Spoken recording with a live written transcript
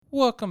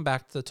Welcome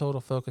back to the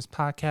Total Focus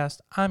Podcast.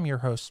 I'm your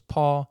host,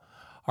 Paul.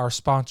 Our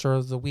sponsor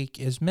of the week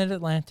is Mid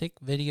Atlantic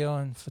Video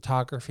and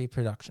Photography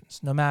Productions.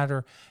 No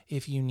matter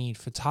if you need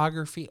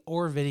photography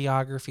or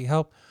videography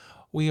help,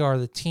 we are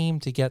the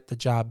team to get the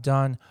job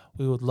done.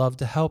 We would love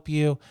to help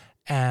you.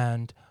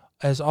 And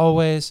as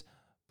always,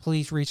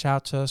 please reach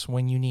out to us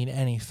when you need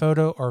any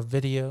photo or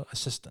video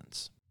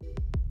assistance.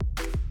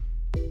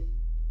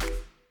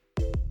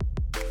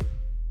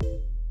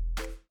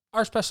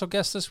 Our special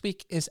guest this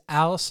week is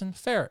Allison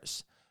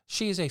Ferris.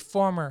 She is a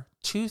former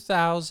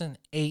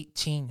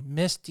 2018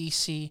 Miss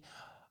DC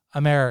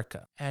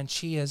America, and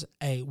she is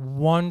a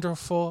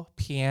wonderful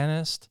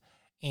pianist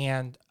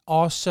and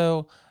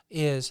also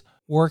is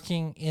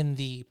working in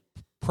the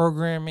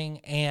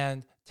programming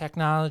and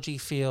technology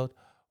field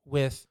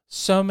with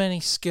so many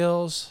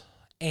skills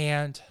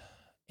and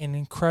an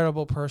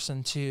incredible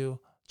person to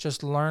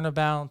just learn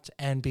about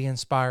and be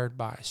inspired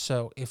by.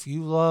 So if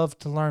you love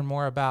to learn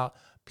more about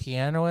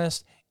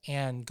pianist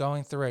and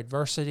going through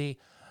adversity,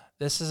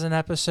 this is an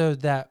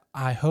episode that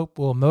I hope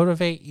will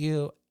motivate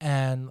you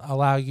and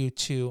allow you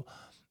to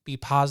be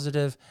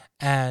positive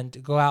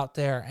and go out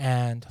there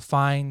and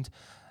find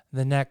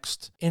the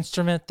next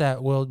instrument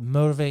that will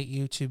motivate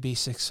you to be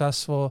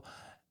successful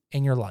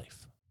in your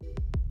life.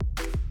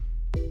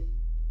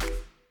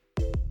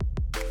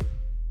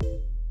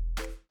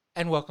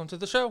 And welcome to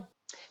the show.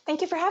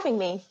 Thank you for having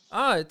me.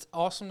 It's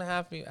awesome to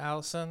have you,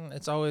 Allison.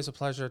 It's always a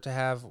pleasure to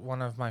have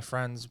one of my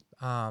friends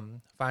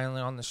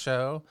finally on the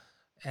show,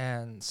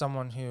 and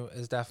someone who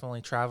is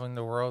definitely traveling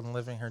the world and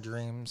living her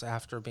dreams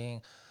after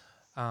being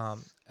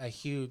a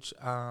huge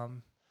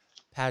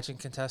pageant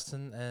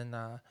contestant and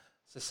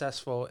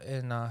successful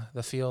in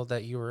the field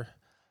that you're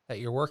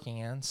working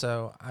in.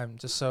 So I'm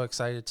just so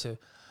excited to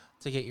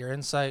get your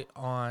insight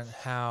on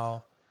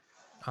how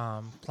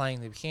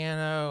playing the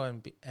piano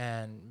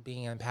and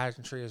being in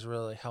pageantry has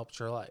really helped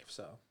your life.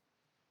 So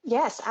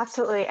Yes,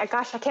 absolutely.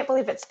 Gosh, I can't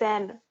believe it's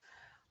been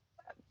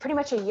pretty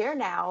much a year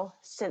now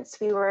since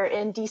we were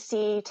in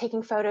DC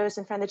taking photos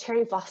in front of the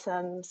cherry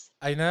blossoms.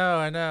 I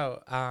know.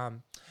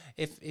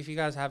 If you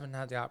guys haven't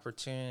had the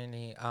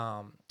opportunity,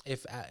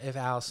 if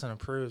Allison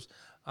approves,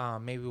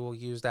 maybe we'll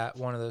use that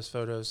one of those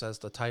photos as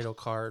the title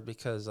card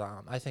because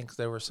I think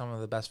they were some of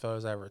the best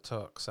photos I ever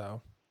took.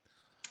 So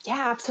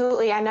Yeah,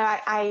 absolutely. I know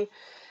I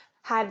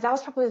had that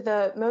was probably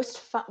the most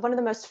fun, one of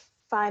the most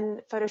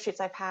fun photo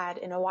shoots I've had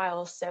in a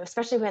while. So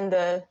especially when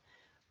the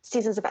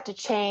season's about to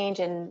change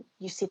and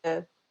you see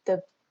the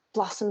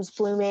blossoms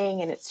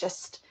blooming, and it's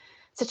just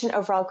such an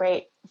overall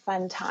great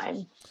fun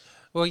time.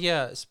 well,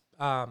 yeah,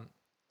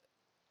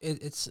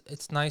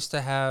 it's nice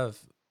to have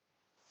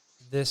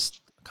this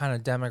kind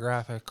of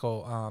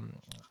demographical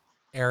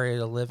area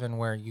to live in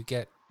where you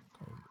get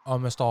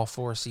almost all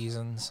four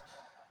seasons,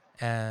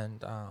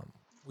 and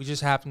we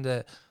just happened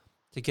to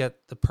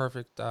get the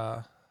perfect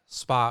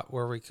spot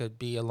where we could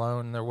be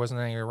alone and there wasn't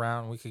any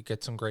around. We could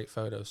get some great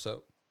photos.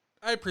 So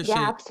I Yeah, appreciate,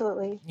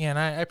 absolutely. yeah, and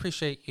I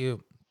appreciate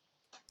you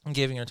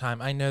giving your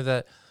time. I know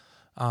that,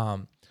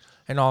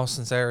 in all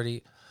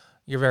sincerity,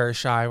 you're very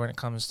shy when it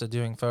comes to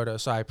doing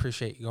photos. So I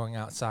appreciate you going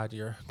outside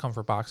your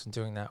comfort box and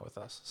doing that with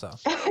us. So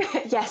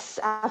Yes,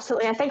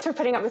 absolutely. And thanks for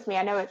putting up with me.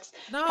 I know it's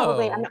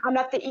probably, no, I'm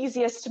not the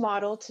easiest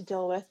model to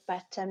deal with,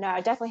 but no, I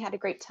definitely had a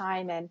great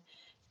time, and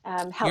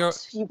you're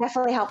you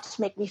definitely helped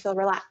make me feel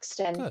relaxed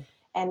good.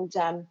 and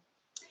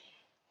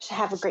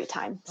have a great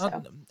time.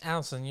 So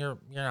Allison, you're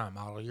not a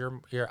model.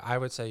 You're I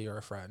would say you're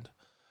a friend.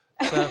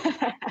 So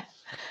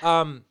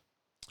um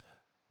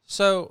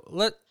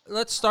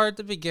let's start at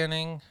the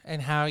beginning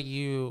and how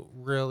you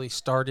really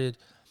started.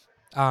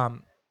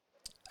 Um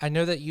I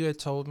know that you had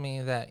told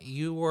me that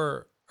you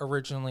were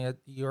originally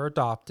you're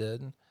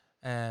adopted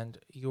and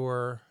you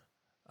were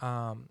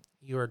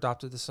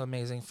adopted this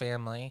amazing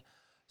family.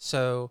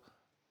 So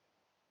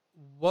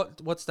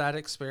what's that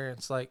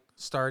experience like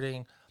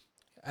starting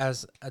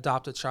as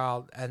adopted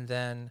child, and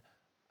then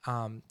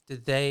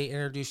did they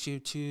introduce you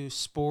to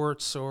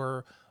sports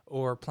or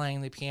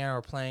playing the piano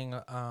or playing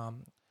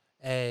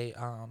a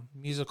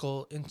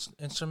musical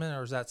instrument,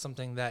 or is that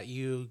something that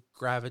you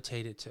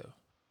gravitated to?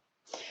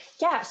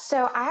 yeah,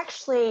 so I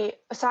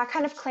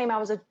kind of claim I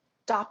was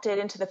adopted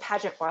into the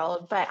pageant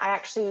world, but I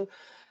actually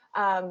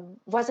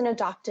wasn't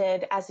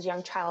adopted as a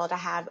young child. Oh,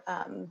 I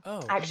I'm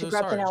actually so grew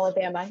up in sorry.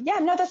 Alabama. Yeah,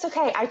 no, that's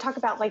okay. I talk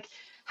about like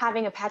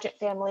having a pageant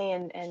family,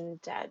 and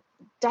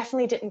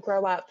definitely didn't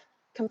grow up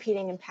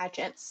competing in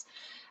pageants.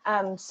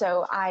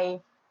 So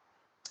I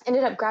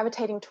ended up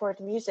gravitating toward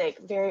music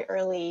very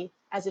early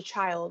as a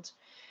child.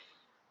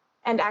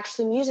 And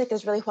actually, music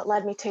is really what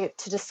led me to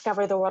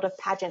discover the world of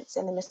pageants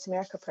in the Miss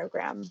America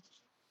program.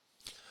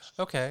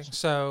 Okay,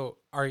 so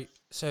were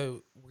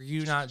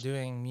you not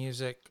doing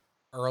music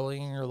early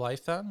in your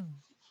life then?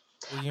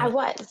 Were you I not?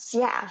 was,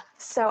 yeah.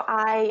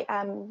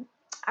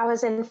 I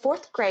was in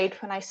fourth grade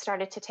when I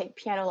started to take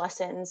piano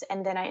lessons,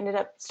 and then I ended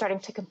up starting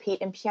to compete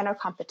in piano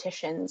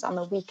competitions on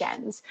the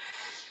weekends.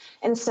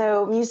 And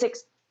so music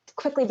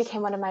quickly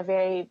became one of my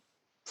very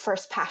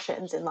first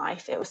passions in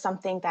life. It was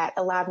something that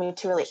allowed me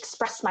to really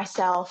express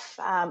myself.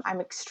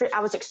 I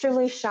was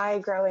extremely shy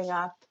growing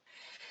up,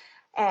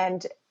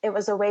 and it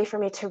was a way for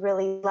me to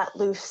really let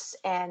loose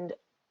and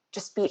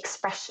just be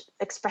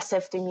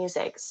expressive through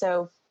music.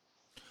 So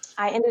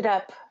I ended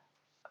up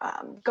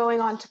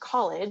going on to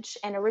college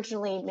and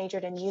originally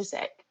majored in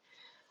music.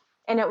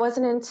 And it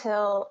wasn't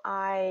until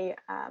I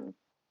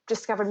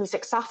discovered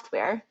music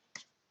software,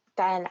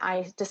 then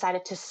I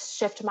decided to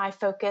shift my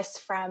focus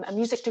from a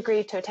music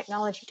degree to a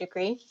technology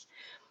degree.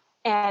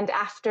 And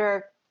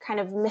after kind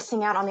of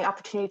missing out on the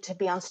opportunity to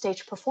be on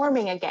stage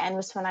performing again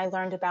was when I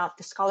learned about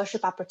the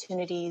scholarship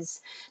opportunities,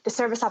 the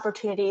service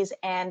opportunities,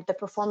 and the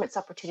performance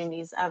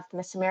opportunities of the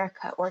Miss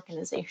America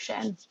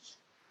organization.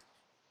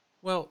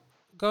 Well,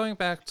 going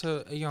back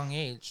to a young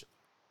age,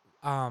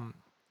 um,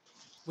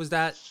 was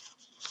that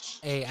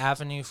a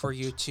avenue for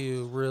you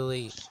to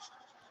really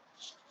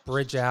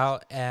bridge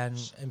out and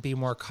be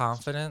more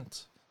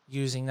confident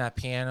using that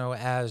piano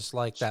as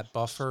like that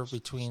buffer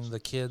between the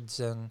kids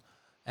and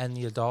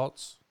the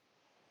adults?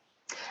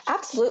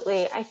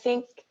 Absolutely. I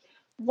think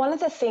one of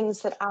the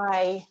things that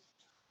I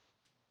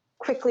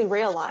quickly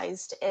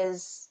realized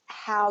is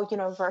how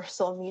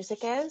universal music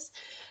is.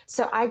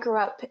 So I grew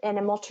up in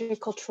a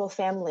multicultural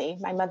family.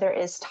 My mother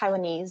is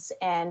Taiwanese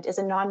and is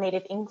a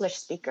non-native English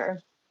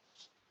speaker.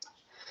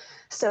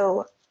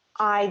 So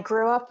I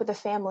grew up with a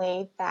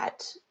family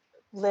that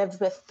lived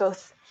with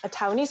both a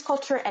Taiwanese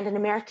culture and an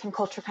American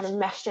culture kind of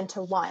meshed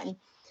into one.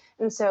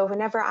 And so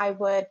whenever I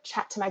would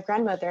chat to my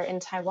grandmother in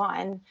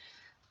Taiwan,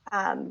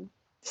 um,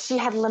 she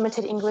had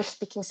limited English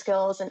speaking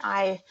skills, and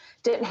I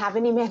didn't have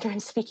any Mandarin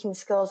speaking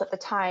skills at the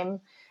time.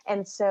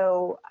 And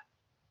so,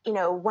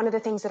 one of the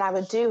things that I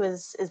would do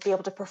is be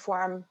able to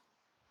perform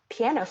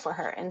piano for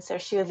her. And so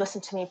she would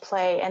listen to me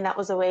play, and that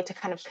was a way to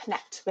kind of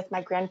connect with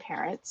my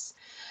grandparents.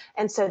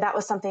 And so that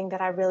was something that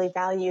I really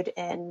valued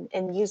in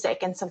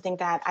music, and something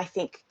that I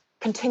think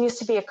continues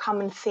to be a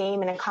common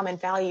theme and a common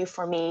value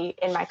for me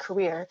in my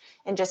career,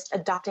 and just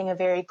adopting a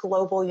very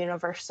global,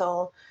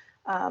 universal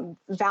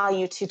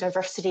value to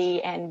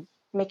diversity, and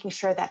making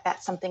sure that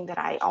that's something that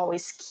I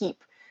always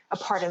keep a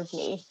part of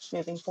me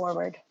moving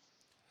forward.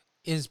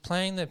 Is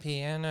playing the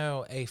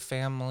piano a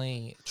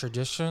family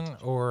tradition,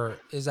 or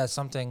is that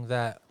something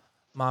that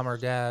mom or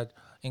dad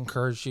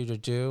encouraged you to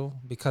do?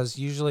 Because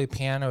usually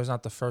piano is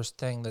not the first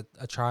thing that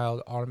a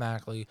child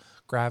automatically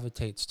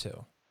gravitates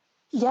to.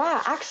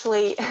 Yeah,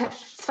 actually,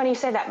 it's funny you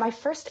say that. My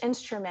first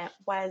instrument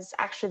was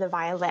actually the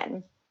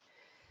violin.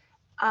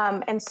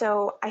 And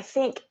so I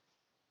think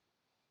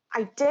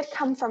I did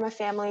come from a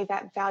family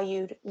that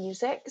valued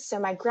music. So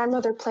my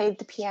grandmother played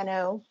the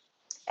piano,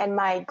 and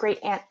my great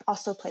aunt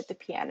also played the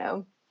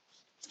piano.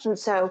 And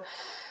so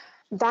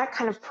that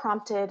kind of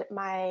prompted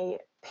my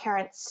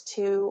parents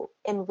to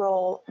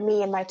enroll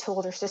me and my two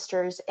older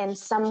sisters in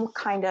some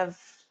kind of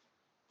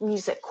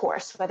music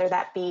course, whether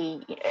that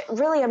be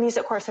really a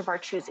music course of our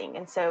choosing.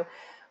 And so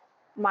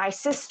my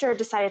sister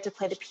decided to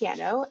play the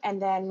piano,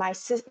 and then my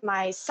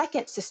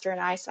second sister and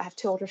I, so I have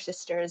two older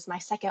sisters, my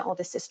second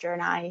oldest sister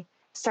and I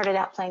started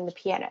out playing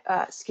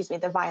the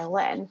the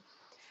violin.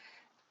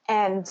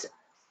 And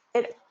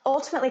it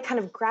ultimately kind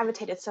of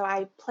gravitated. So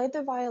I played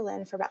the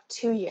violin for about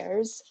 2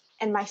 years,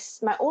 and my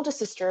oldest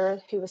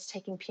sister, who was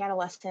taking piano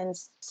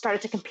lessons,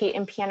 started to compete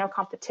in piano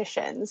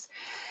competitions.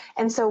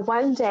 And so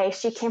one day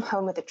she came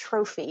home with a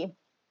trophy,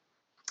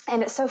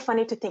 and it's so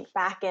funny to think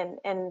back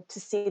and to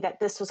see that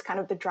this was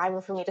kind of the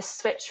driver for me to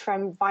switch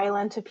from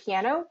violin to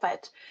piano.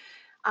 But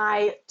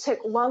I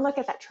took one look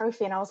at that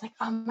trophy and I was like,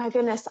 oh my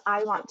goodness,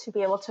 I want to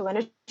be able to win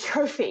a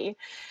trophy.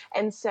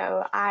 And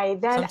so I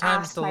then Sometimes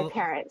asked my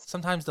parents.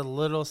 sometimes the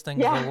littlest things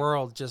of the Yeah,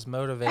 world just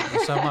motivate you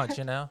so much,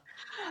 you know?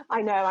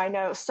 I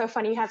know. So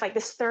funny. You have like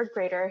this third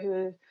grader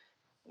who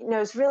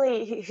knows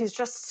really, who's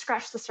just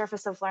scratched the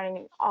surface of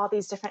learning all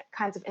these different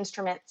kinds of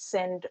instruments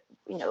and,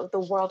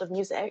 the world of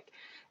music,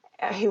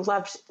 who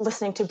loved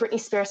listening to Britney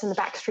Spears and the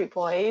Backstreet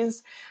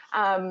Boys,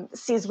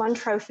 sees one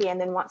trophy and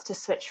then wants to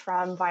switch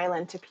from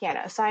violin to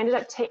piano. So I ended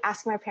up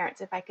asking my parents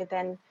if I could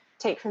then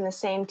take from the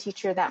same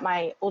teacher that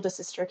my oldest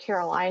sister,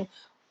 Caroline,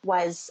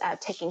 was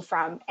taking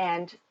from,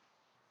 and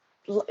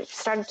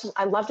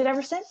I loved it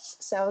ever since.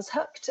 So I was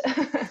hooked.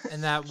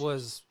 And that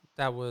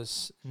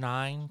was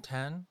 9,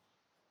 10.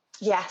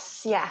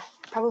 Yes, yeah,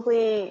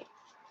 probably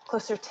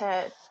closer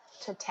to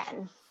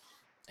 10.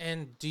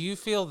 And do you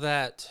feel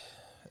that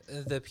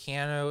the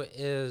piano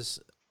is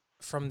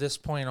from that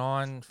point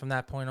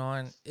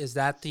on, is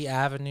that the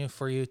avenue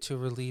for you to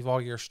relieve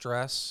all your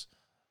stress?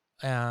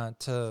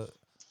 To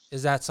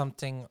Is that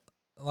something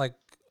like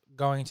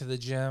going to the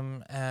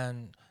gym,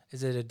 and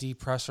is it a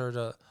depressor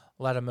to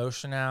let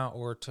emotion out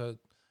or to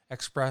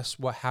express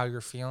how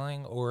you're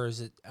feeling, or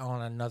is it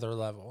on another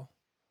level?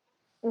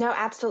 No,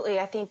 absolutely.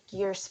 I think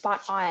you're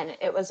spot on.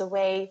 It was a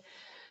way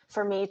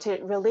for me to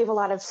relieve a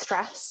lot of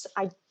stress.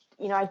 I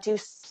do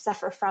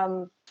suffer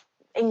from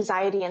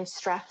anxiety and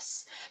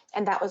stress,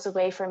 and that was a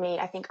way for me,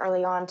 I think,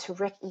 early on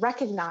to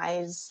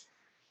recognize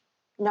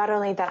not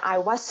only that I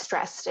was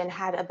stressed and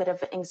had a bit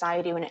of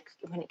anxiety when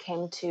it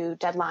came to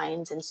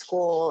deadlines in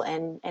school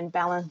and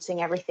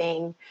balancing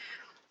everything.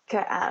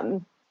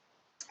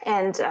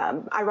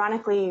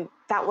 Ironically,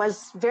 that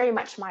was very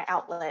much my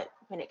outlet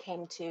when it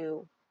came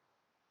to,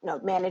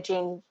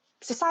 managing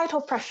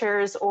societal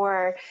pressures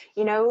or,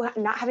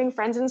 not having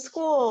friends in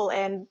school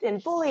and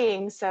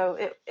bullying. So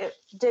it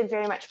did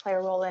very much play a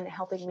role in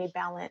helping me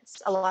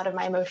balance a lot of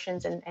my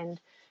emotions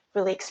and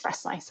really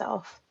express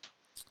myself.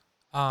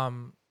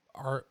 Um,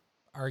 are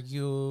are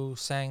you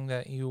saying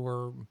that you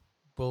were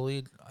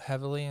bullied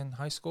heavily in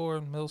high school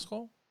or middle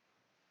school?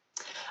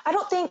 I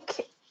don't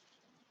think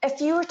if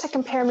you were to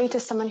compare me to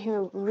someone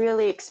who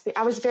really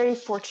I was very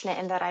fortunate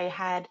in that I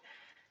had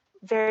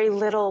very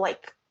little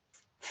like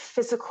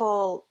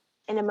physical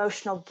and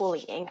emotional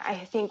bullying. I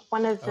think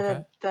one of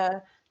Okay.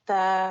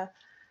 the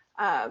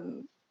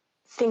um,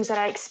 things that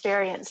I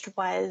experienced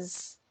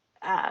was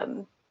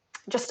um,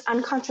 just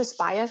unconscious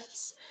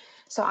bias.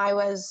 So I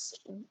was,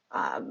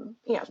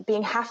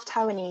 being half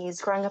Taiwanese,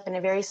 growing up in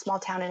a very small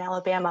town in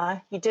Alabama.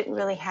 You didn't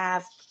really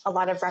have a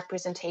lot of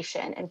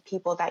representation and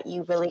people that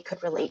you really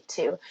could relate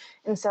to,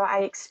 and so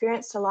I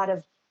experienced a lot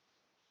of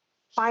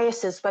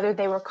biases, whether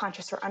they were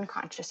conscious or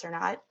unconscious or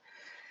not,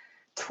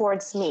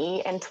 towards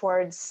me and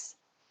towards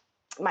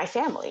my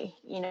family.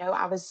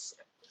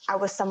 I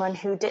was someone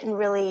who didn't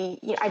really,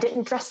 I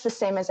didn't dress the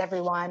same as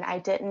everyone. I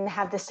didn't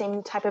have the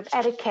same type of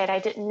etiquette. I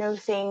didn't know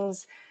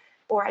things,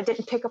 or I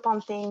didn't pick up on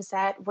things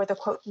that were the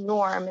quote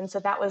norm. And so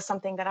that was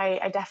something that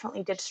I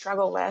definitely did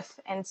struggle with.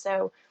 And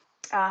so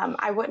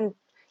I wouldn't,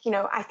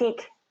 I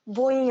think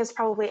bullying is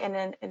probably in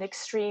an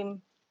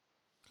extreme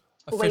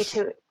way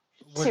Official to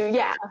would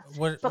yeah.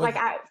 would But like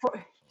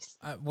would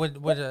I,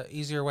 would a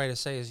easier way to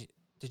say is,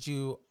 did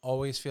you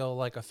always feel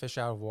like a fish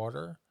out of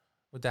water?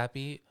 Would that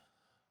be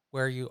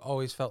where you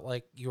always felt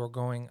like you were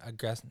going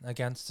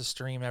against the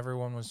stream?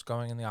 Everyone was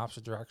going in the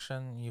opposite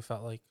direction. You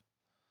felt like,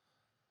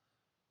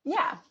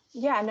 Yeah,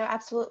 yeah, no,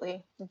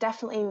 absolutely.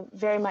 Definitely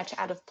very much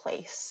out of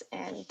place.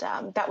 And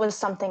that was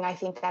something I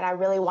think that I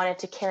really wanted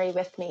to carry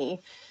with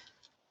me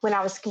when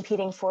I was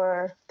competing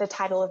for the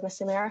title of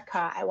Miss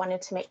America. I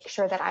wanted to make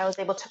sure that I was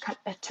able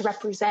to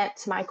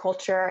represent my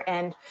culture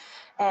and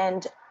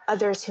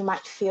others who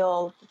might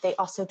feel they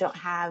also don't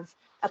have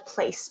a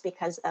place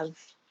because of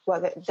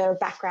their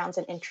backgrounds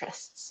and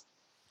interests.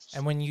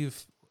 and when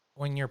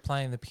you're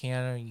playing the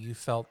piano, you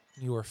felt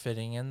you were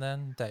fitting in.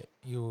 Then that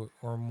you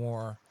were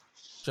more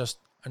just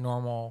a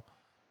normal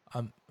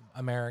um,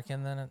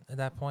 American. Then at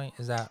that point,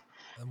 is that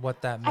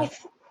what that I meant?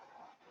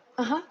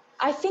 Uh-huh.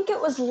 I think it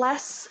was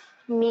less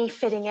me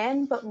fitting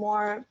in, but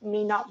more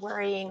me not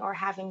worrying or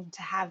having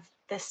to have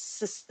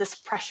this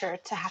pressure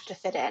to have to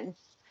fit in.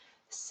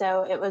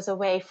 So it was a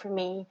way for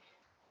me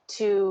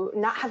to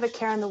not have a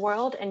care in the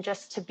world and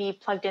just to be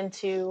plugged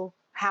into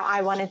how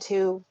I wanted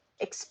to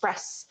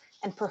express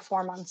and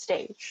perform on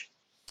stage.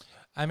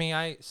 I mean,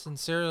 I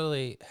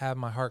sincerely have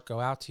my heart go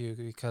out to you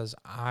because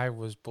I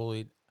was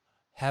bullied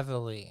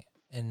heavily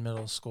in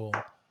middle school,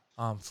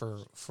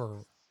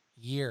 for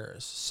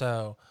years.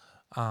 So,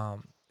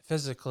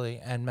 physically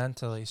and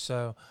mentally.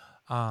 So,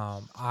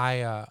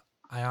 I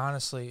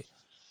honestly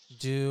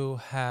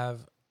do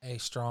have a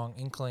strong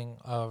inkling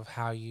of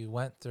how you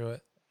went through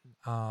it.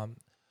 Um,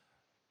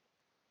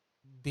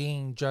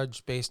 Being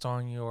judged based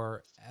on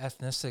your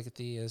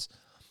ethnicity is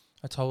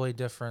a totally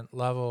different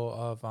level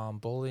of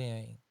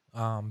bullying,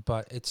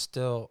 but it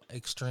still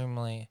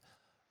extremely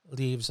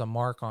leaves a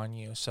mark on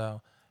you.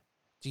 So,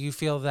 do you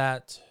feel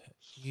that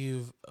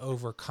you've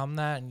overcome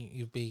that and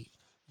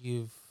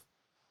you've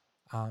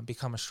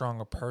become a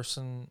stronger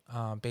person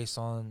based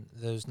on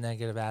those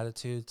negative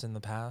attitudes in the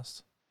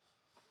past?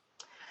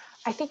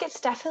 I think it's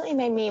definitely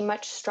made me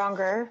much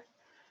stronger.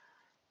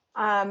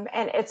 And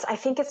I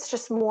think it's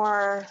just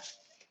more,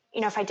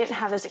 if I didn't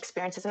have those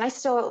experiences, and I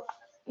still,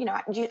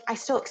 I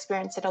still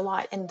experience it a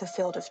lot in the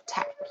field of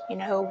tech,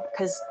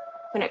 because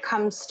when it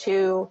comes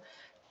to,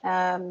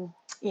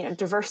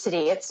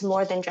 diversity, it's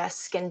more than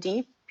just skin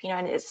deep,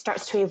 and it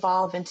starts to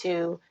evolve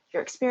into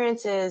your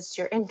experiences,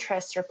 your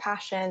interests, your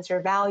passions,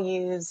 your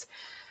values.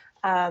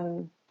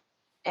 And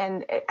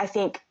I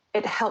think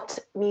it helped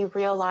me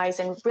realize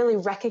and really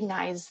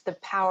recognize the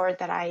power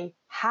that I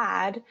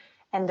had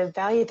and the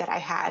value that I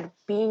had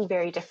being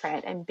very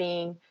different and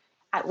being,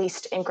 at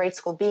least in grade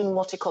school, being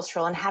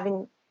multicultural and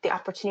having the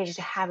opportunity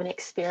to have an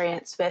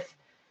experience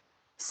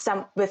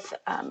some with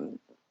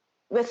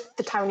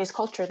the Taiwanese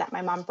culture that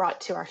my mom brought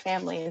to our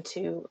family and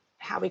to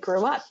how we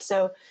grew up.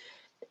 So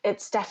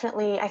it's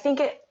definitely, I think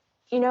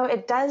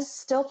it does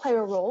still play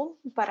a role,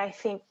 but I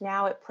think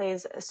now it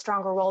plays a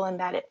stronger role in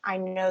that I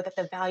know that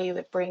the value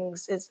it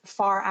brings is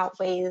far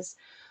outweighs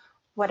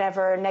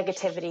whatever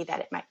negativity that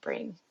it might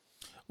bring.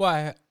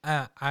 Well,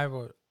 I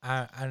would,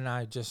 and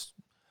I just,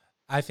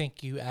 I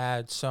think you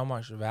add so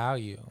much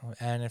value.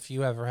 And if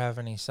you ever have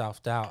any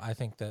self doubt, I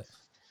think that,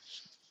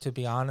 to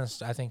be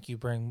honest, I think you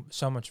bring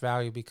so much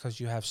value because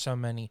you have so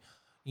many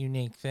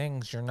unique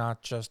things. You're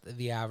not just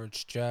the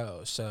average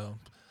Joe. So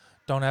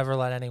don't ever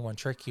let anyone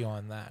trick you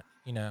on that,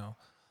 you know.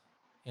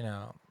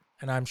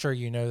 and I'm sure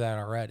you know that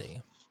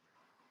already.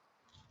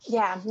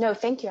 Yeah, no,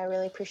 thank you. I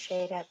really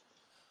appreciate it.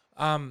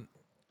 Um,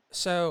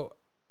 so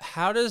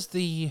how does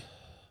the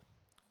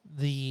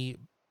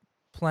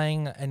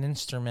playing an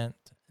instrument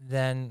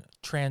then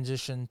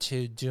transition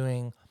to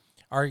doing,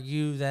 are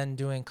you then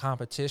doing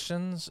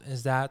competitions?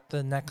 Is that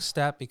the next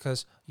step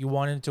because you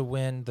wanted to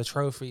win the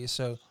trophy?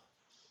 So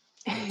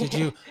did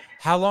you,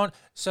 how long,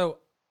 so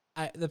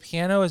the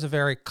piano is a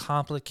very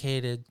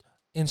complicated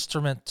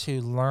instrument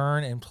to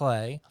learn and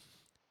play.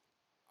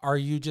 Are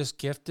you just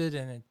gifted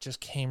and it just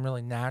came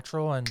really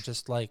natural and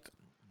just like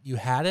you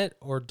had it,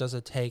 or does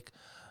it take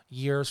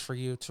years for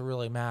you to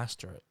really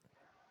master it?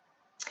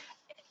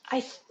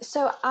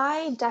 So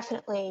I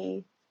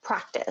definitely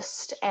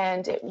practiced,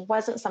 and it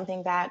wasn't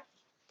something that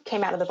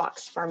came out of the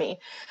box for me.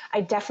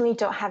 I definitely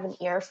don't have an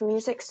ear for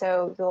music,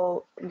 so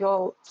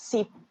you'll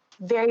see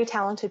very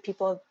talented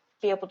people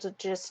be able to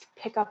just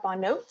pick up on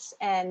notes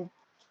and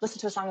listen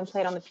to a song and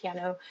play it on the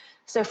piano.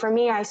 So for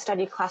me, I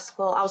studied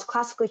classical. I was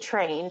classically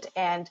trained,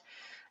 and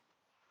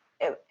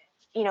it,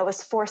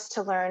 was forced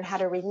to learn how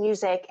to read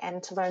music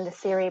and to learn the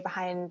theory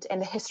behind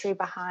and the history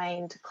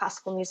behind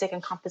classical music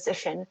and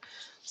composition.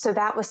 So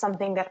that was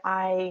something that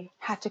I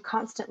had to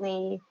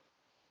constantly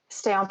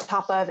stay on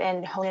top of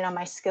and hone in on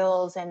my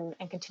skills and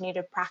continue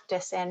to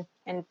practice and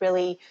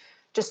really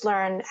just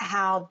learn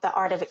how the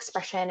art of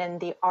expression and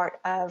the art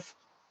of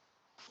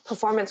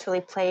performance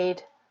really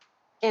played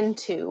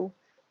into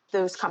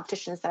those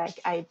competitions that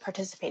I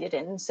participated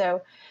in.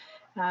 So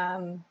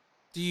um,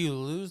 Do you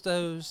lose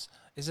those?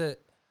 Is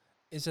it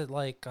is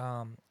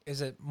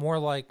it more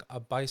like a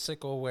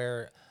bicycle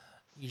where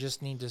you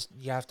just need to,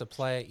 you have to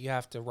play it, you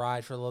have to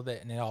ride for a little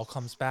bit and it all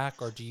comes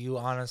back, or do you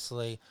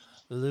honestly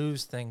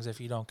lose things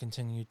if you don't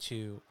continue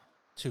to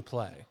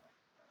play?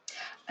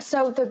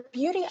 so the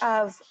beauty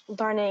of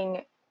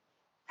learning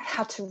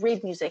how to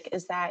read music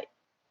is that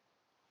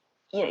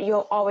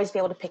you'll always be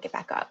able to pick it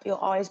back up. You'll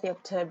always be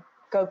able to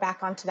go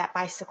back onto that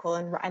bicycle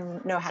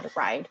and know how to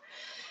ride.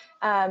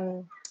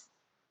 Um,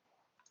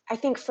 I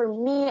think for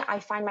me, I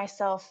find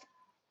myself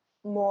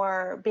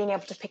more being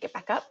able to pick it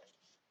back up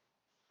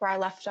where I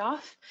left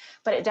off,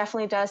 but it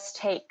definitely does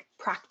take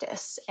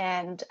practice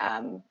and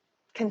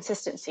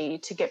consistency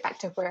to get back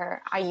to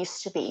where I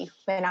used to be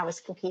when I was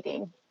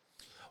competing.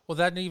 Well,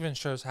 that even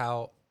shows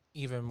how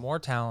even more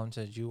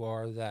talented you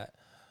are, that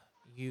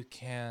you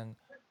can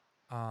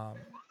um,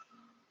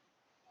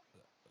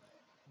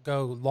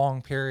 go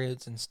long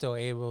periods and still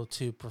able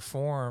to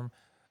perform.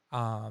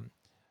 Um,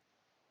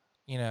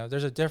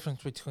 there's a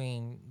difference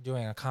between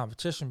doing a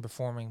competition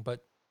performing,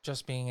 but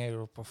just being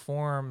able to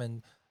perform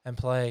and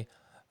play,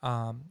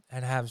 and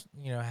have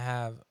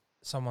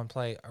someone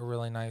play a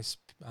really nice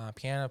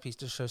piano piece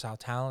just shows how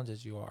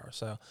talented you are.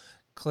 So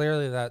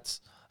clearly,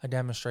 that's a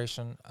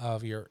demonstration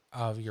of your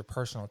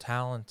personal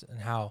talent and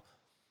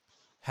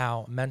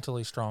how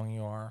mentally strong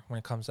you are when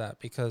it comes to that.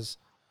 Because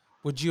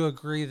would you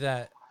agree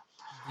that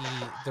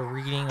the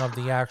reading of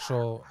the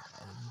actual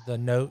the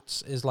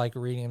notes is like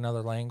reading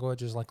another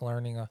language, is like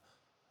learning a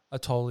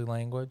totally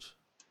language?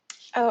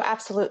 Oh,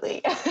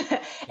 absolutely.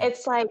 Yeah.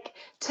 It's like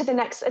to the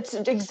next, it's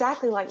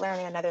exactly like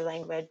learning another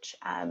language.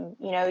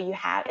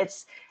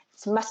 It's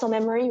muscle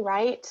memory,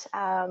 right?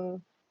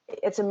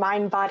 It's a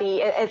mind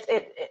body.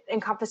 It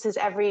encompasses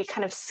every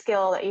kind of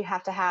skill that you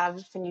have to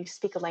have when you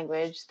speak a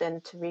language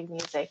than to read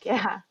music.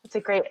 Yeah, it's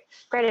a great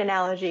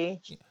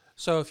analogy.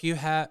 So if you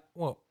had,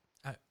 well,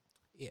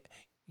 yeah,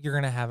 you're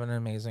gonna have an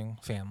amazing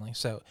family.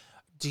 So,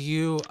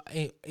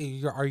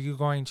 are you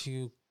going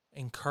to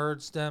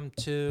encourage them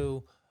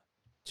to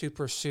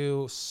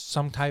pursue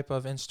some type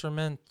of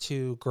instrument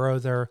to grow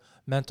their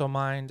mental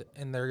mind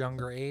in their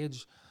younger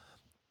age,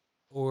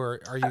 or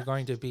are you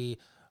going to be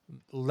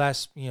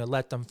less,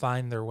 let them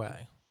find their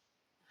way?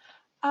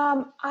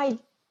 I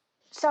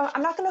So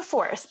I'm not going to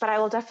force, but I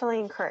will definitely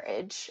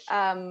encourage.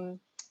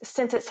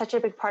 Since it's such a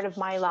big part of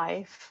my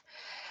life,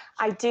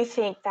 I do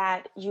think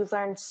that you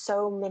learn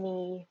so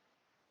many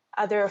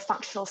other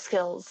functional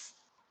skills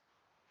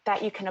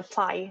that you can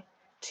apply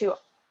to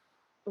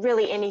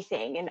really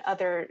anything and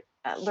other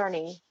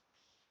learning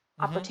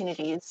Mm-hmm.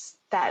 opportunities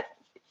that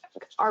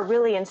are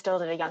really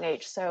instilled at a young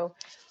age. So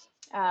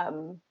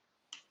um,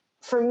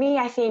 for me,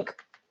 I think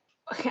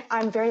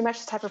I'm very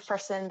much the type of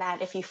person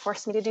that if you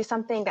force me to do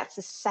something, that's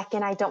the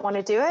second I don't want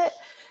to do it.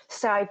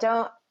 So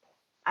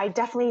I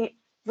definitely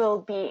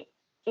will be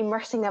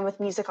immersing them with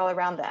music all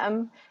around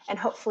them, and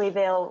hopefully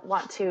they'll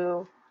want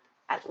to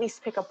at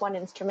least pick up one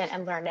instrument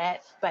and learn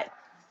it. But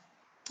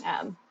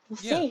we'll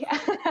Yeah, see.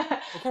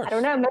 of I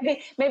don't course. know.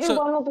 Maybe So,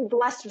 one will be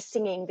blessed with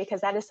singing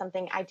because that is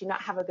something I do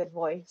not have a good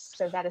voice.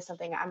 So that is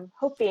something I'm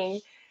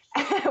hoping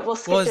will well,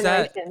 skip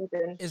generations.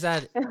 And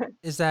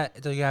is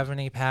that, do you have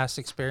any past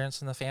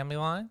experience in the family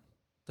line?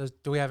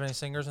 Do we have any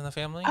singers in the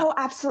family? Oh,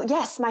 absolutely.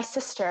 Yes, my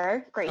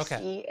sister, Okay.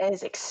 Gracie,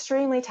 is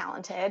extremely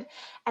talented.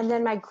 And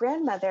then my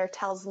grandmother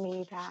tells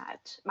me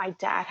that my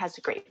dad has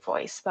a great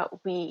voice, but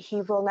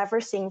he will never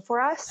sing for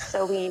us.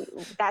 So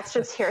that's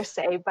just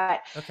hearsay.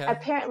 But Okay.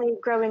 apparently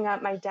growing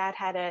up, my dad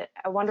had a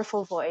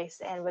wonderful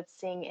voice and would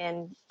sing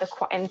in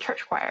in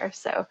church choir.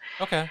 So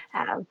Okay.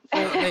 um,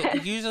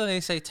 Well, they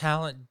say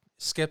talent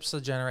skips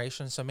a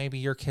generation, so maybe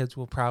your kids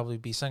will probably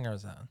be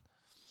singers then.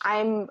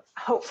 I'm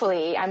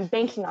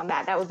banking on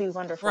that. That would be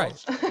wonderful. Right.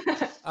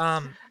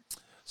 Um.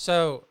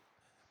 So,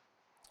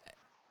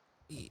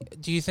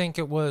 do you think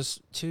it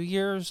was 2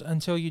 years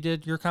until you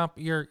did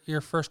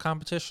your first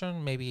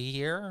competition? Maybe a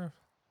year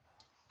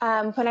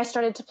When I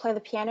started to play the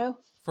piano,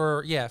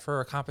 for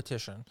a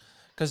competition,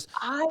 because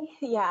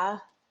yeah.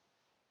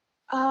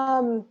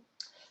 Um,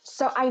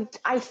 so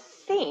I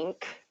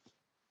think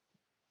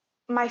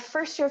my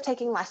first year of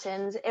taking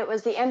lessons, it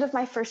was the end of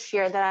my first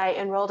year that I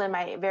enrolled in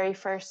my very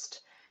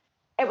first.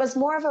 It was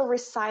more of a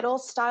recital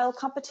style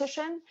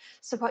competition.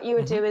 So what you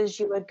would mm-hmm, do is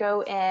you would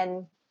go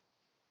in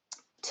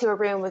to a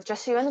room with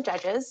just you and the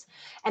judges,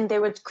 and they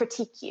would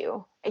critique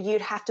you.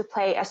 You'd have to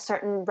play a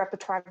certain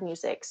repertoire of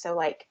music. So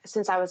like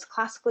since I was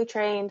classically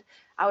trained,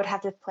 I would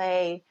have to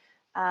play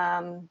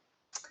um,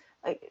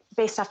 like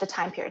based off the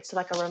time period. So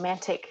like a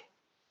romantic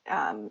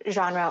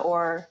genre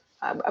or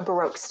a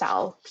Baroque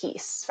style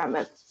piece from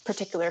a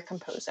particular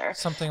composer.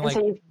 something And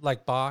so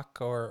like Bach,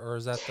 or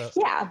is that the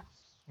yeah,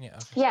 yeah?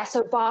 Okay. yeah.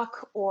 So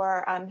Bach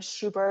or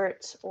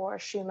Schubert or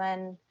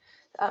Schumann,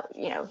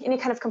 any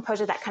kind of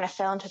composer that kind of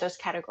fell into those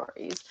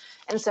categories.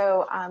 And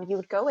so you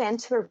would go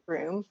into a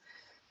room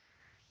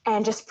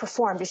and just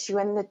perform, just you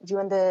and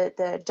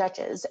the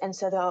judges, and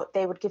so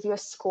they would give you a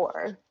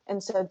score,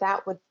 and so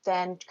that would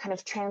then kind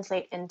of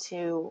translate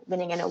into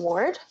winning an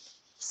award.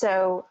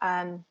 So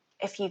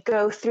if you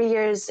go 3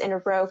 years in a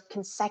row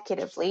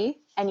consecutively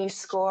and you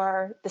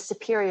score the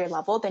superior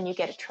level, then you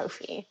get a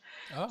trophy.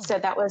 Oh, So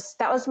that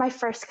was my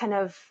first kind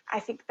of, I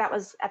think that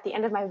was at the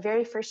end of my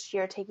very first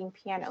year taking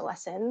piano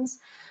lessons.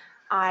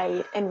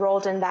 I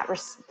enrolled in that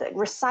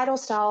recital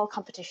style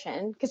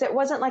competition because it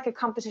wasn't like a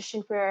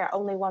competition where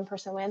only one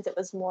person wins. It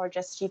was more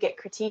just you get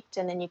critiqued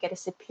and then you get a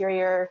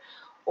superior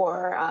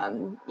or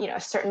a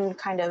certain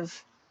kind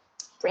of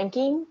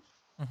ranking,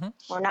 mm-hmm.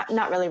 or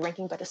not really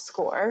ranking but a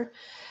score,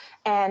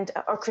 and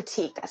or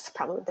critique. That's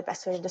probably the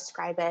best way to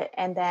describe it.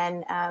 And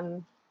then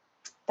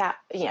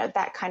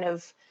that kind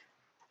of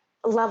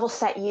level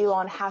set you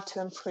on how to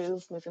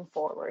improve moving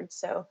forward.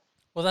 So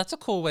Well, that's a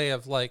cool way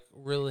of like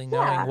really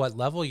knowing yeah. what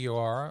level you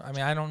are. I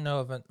mean, I don't know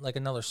of like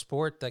another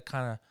sport that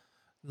kind of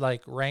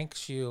like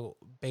ranks you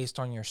based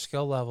on your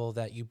skill level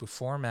that you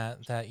perform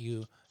at, that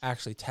you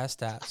actually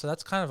test at. So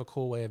that's kind of a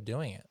cool way of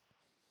doing it.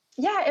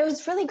 Yeah, it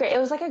was really great. It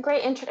was like a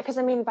great intro because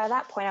I mean, by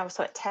that point, I was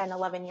 10,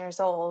 11 years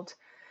old.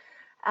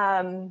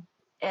 Um,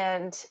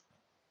 and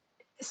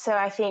so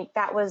I think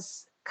that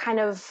kind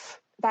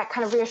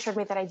of reassured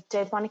me that I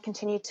did want to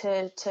continue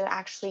to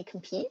actually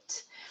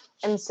compete.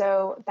 And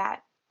so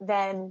that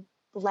then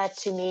led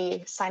to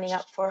me signing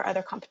up for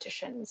other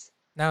competitions.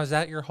 Now, is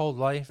that your whole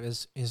life?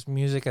 Is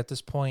music at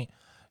this point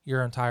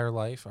your entire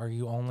life? Are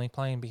you only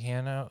playing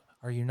piano?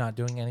 Are you not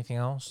doing anything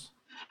else?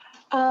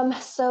 Um,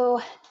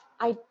 so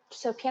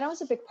so piano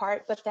was a big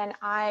part, but then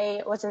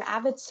I was an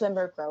avid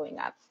swimmer growing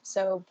up.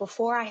 So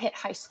before I hit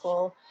high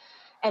school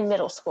and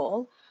middle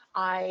school,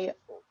 I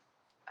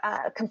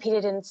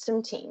competed in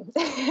swim team,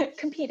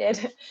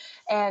 competed,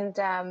 and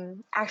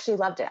actually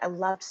loved it. I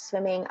loved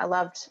swimming. I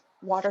loved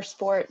water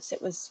sports.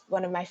 It was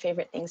one of my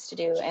favorite things to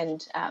do,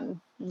 and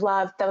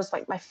that was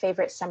like my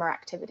favorite summer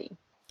activity.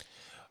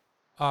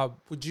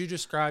 Would you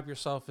describe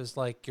yourself as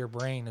like your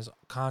brain is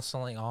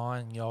constantly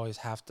on? You always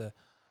have to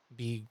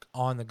be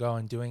on the go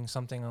and doing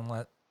something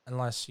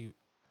unless you,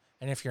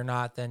 and if you're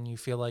not, then you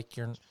feel like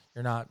you're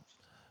not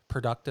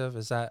productive.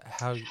 Is that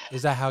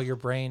how your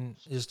brain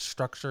is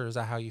structured? Is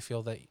that how you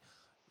feel that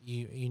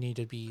you need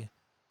to be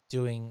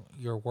doing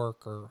your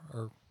work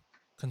or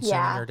consuming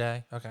Yeah, your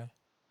day? Okay.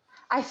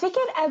 I think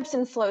it ebbs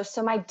and flows.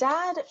 So my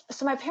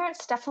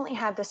parents definitely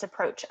had this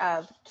approach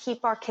of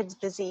keep our kids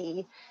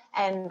busy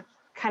and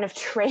kind of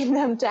train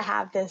them to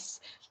have this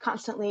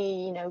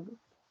constantly,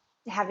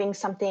 having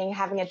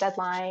a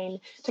deadline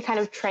to kind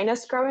of train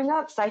us growing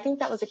up. So I think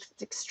that was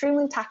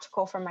extremely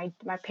tactical from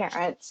my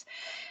parents,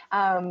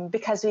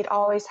 because we'd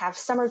always have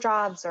summer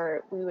jobs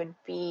or we would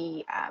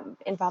be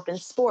involved in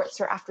sports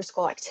or after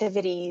school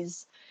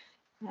activities.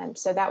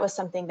 So that was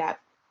something that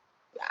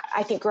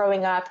I think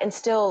growing up, and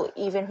still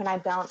even when I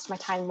balanced my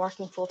time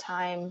working full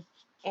time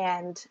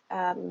and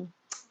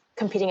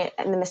competing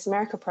in the Miss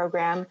America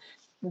program,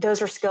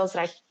 those were skills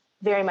that I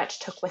very much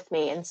took with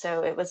me. And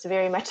so it was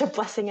very much a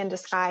blessing in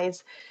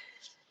disguise.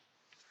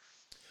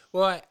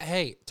 Well,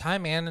 hey,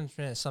 time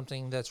management is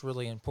something that's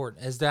really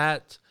important. Is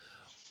that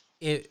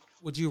it?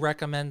 Would you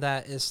recommend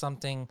that as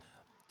something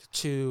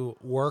to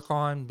work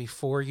on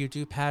before you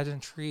do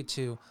pageantry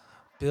to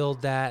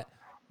build that,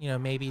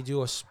 maybe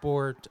do a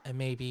sport and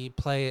maybe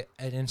play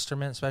an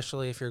instrument,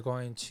 especially if you're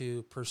going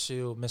to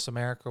pursue Miss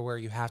America where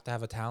you have to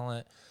have a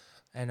talent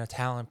and a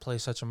talent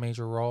plays such a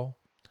major role?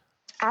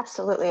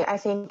 Absolutely. I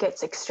think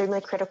it's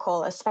extremely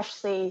critical,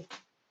 especially,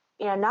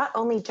 not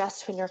only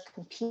just when you're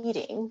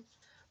competing,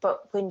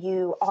 but when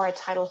you are a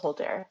title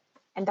holder.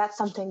 And that's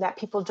something that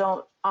people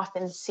don't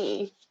often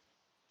see.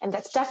 And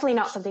that's definitely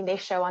not something they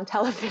show on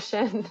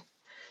television.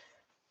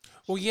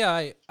 Well,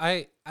 yeah,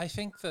 I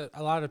think that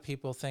a lot of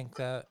people think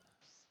that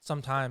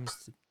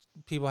sometimes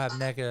people have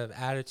negative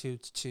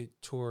attitudes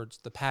towards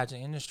the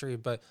pageant industry,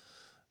 but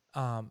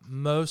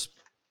most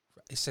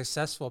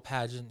successful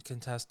pageant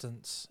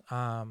contestants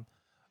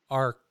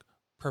are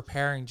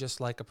preparing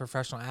just like a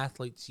professional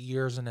athlete's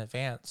years in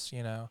advance.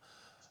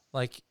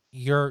 Like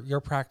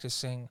you're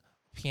practicing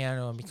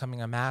piano and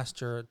becoming a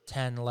master at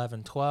 10,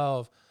 11,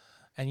 12,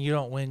 and you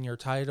don't win your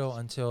title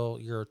until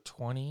you're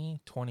 20,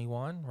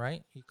 21,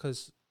 right?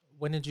 Because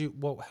when did you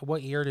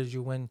what year did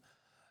you win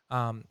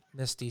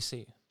Miss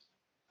DC?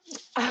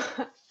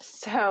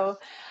 So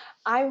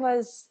I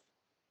was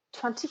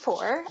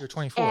 24 You're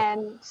 24.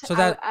 and So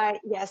that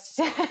yes.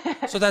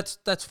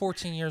 that's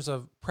 14 years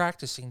of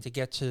practicing to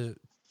get to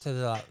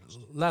the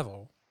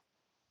level.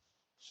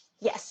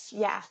 Yes,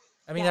 yeah.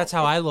 I mean, Yeah, that's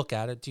how I look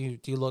at it. Do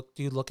you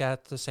look at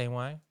it the same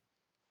way?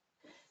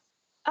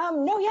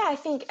 no, yeah, I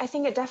think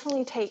it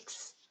definitely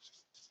takes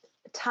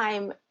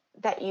time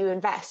that you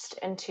invest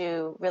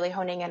into really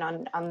honing in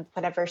on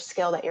whatever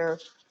skill that you're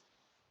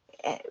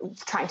uh,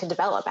 trying to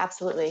develop.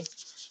 Absolutely.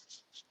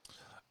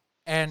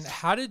 And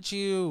how did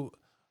you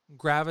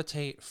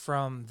gravitate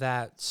from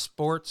that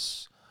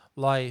sports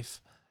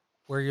life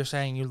where you're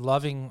saying you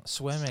loving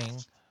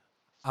swimming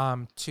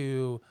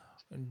to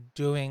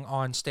doing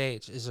on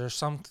stage? Is there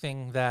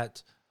something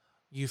that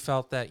you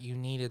felt that you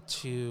needed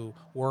to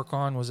work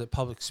on? Was it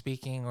public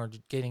speaking or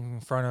getting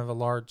in front of a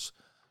large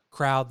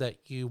crowd that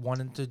you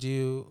wanted to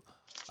do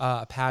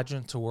a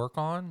pageant to work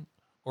on,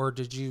 or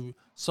did you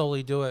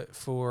solely do it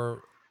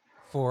for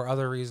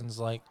other reasons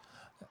like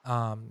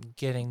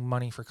getting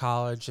money for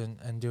college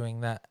and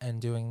doing that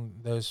and doing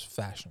those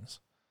fashions?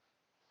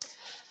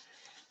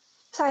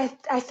 So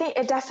I think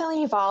it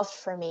definitely evolved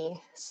for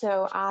me.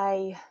 So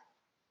I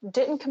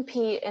didn't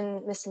compete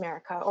in Miss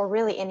America or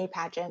really any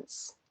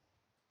pageants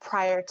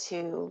prior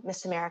to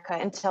Miss America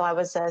until I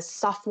was a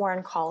sophomore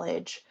in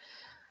college.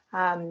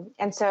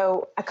 And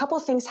so a couple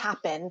of things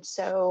happened.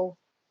 So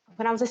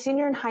when I was a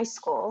senior in high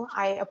school,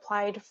 I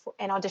applied for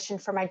an audition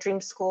for my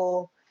dream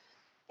school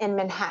in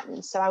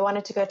Manhattan. So I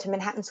wanted to go to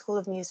Manhattan School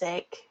of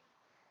Music.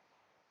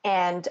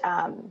 And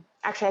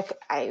actually,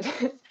 I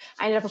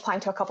ended up applying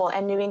to a couple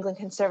and New England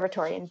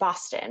Conservatory in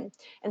Boston.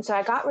 And so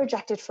I got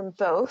rejected from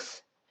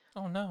both.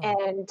 Oh no.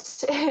 And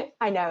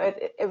I know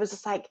it was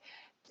just like,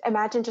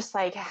 imagine just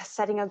like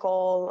setting a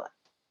goal.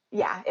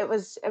 Yeah, it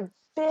was a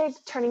big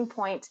turning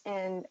point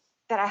in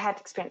that I had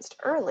experienced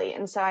early.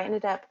 And so I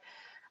ended up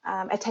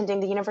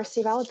attending the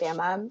University of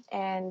Alabama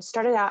and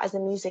started out as a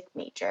music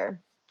major.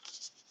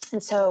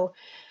 And so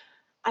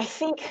I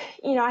think,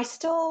 I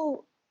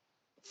still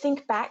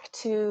think back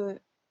to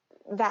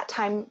that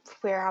time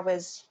where I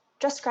was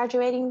just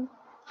graduating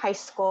high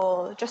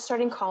school, just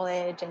starting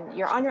college, and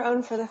you're on your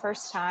own for the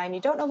first time. You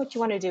don't know what you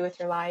want to do with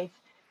your life.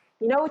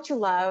 You know what you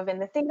love, and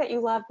the thing that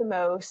you love the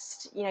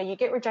most, you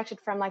get rejected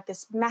from like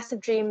this massive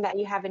dream that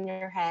you have in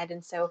your head.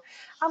 And so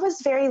I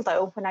was very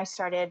low when I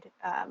started,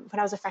 when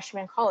I was a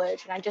freshman in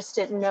college, and I just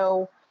didn't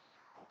know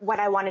what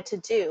I wanted to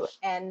do.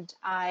 And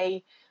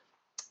I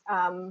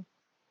um,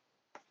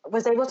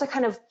 was able to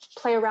kind of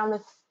play around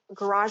with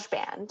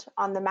GarageBand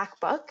on the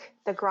MacBook,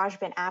 the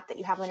GarageBand app that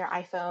you have on your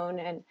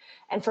iPhone.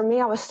 And for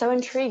me, I was so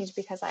intrigued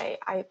because I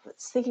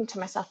was thinking to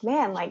myself,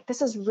 man, like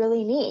this is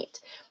really neat.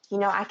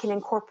 I can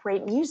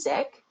incorporate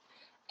music,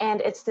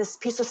 and it's this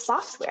piece of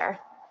software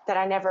that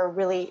I never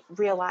really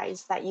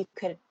realized that you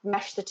could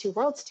mesh the two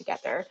worlds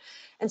together.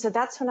 And so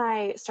that's when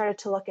I started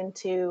to look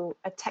into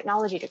a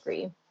technology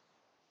degree.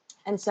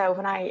 And so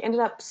when I ended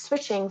up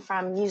switching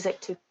from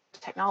music to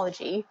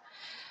technology,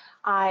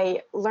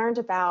 I learned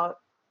about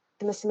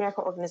the Miss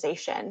America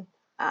organization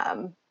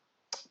um,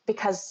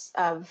 because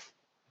of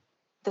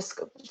this,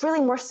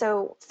 really more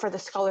so for the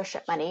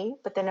scholarship money,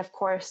 but then of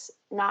course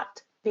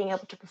not being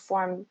able to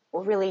perform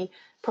or really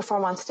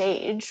perform on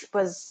stage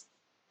was,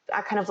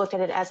 I kind of looked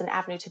at it as an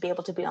avenue to be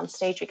able to be on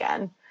stage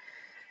again.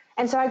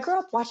 And so I grew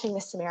up watching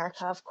Miss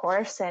America, of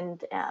course,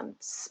 and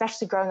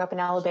especially growing up in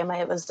Alabama,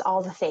 it was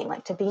all the thing.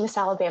 Like to be Miss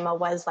Alabama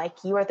was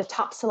like you are the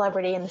top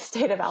celebrity in the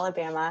state of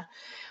Alabama.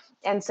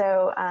 And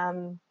so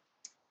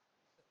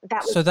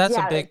that So was, that's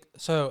a yeah, big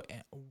so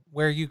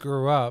where you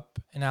grew up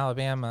in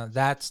Alabama,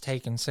 that's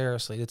taken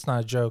seriously. It's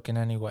not a joke in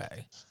any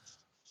way.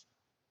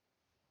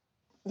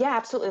 yeah,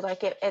 absolutely.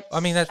 Like I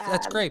mean it's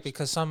that's great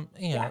because some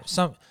yeah,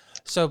 some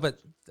so but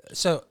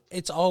so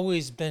it's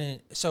always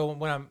been so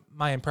when I'm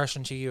my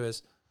impression to you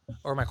is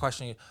or my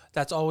question to you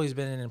that's always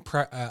been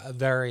a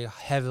very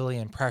heavily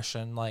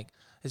impression like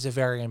is a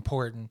very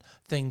important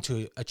thing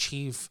to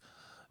achieve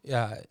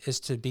is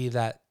to be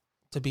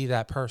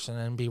that person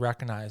and be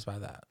recognized by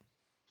that.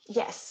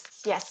 yes,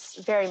 yes,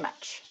 very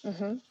much.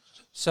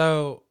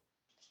 So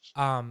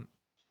um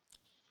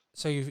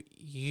So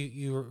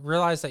you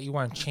realize that you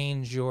want to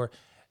change your.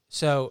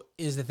 So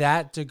is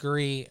that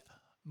degree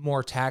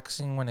more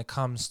taxing when it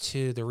comes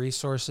to the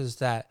resources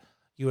that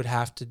you would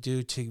have to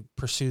do to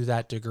pursue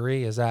that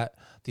degree? Is that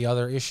the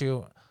other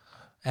issue,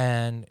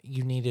 and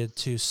you needed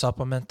to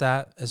supplement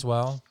that as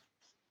well?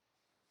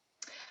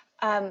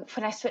 When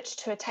I switched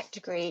to a tech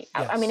degree,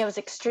 I mean, it Yes.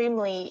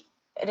 was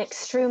an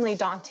extremely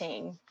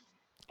daunting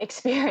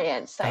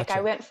experience. Like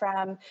I Gotcha. went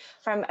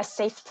from a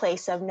safe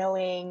place of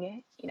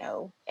knowing,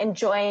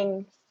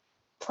 enjoying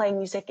playing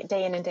music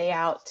day in and day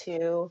out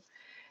to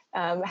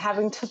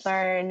having to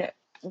learn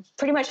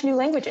pretty much new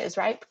languages,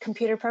 right?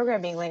 Computer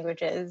programming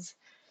languages,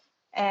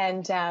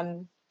 and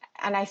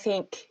I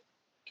think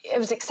it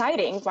was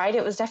exciting, right?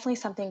 It was definitely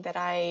something that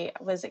I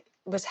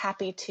was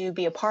happy to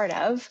be a part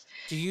of.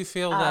 Do you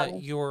feel that Um,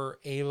 you're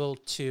able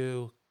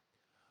to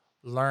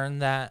learn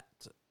that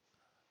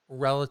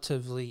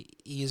relatively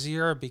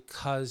easier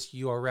because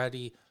you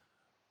already,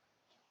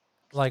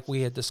 like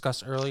we had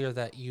discussed earlier,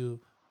 that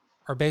you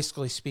are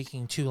basically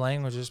speaking two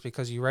languages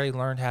because you already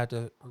learned how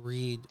to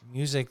read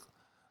music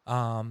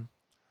um,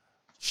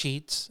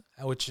 sheets,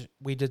 which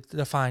we did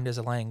defined as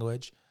a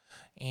language,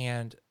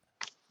 and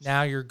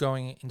now you're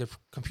going into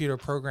computer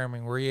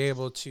programming where you're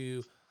able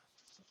to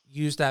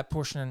use that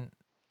portion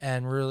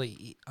and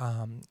really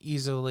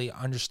easily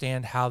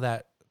understand how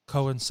that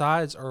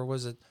coincides, or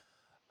was it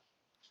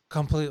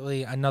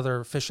completely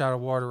another fish out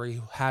of water where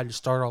you had to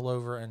start all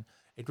over and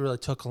it really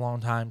took a long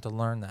time to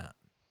learn that?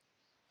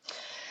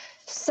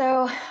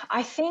 so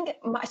I think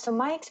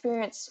my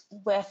experience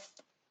with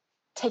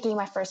taking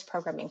my first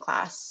programming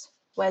class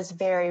was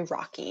very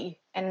rocky.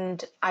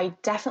 And I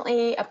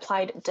definitely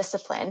applied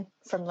discipline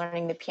from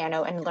learning the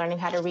piano and learning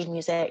how to read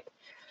music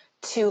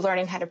to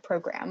learning how to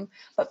program.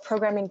 But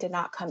programming did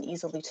not come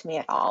easily to me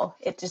at all.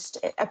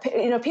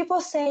 People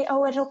say,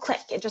 oh, it'll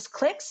click. It just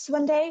clicks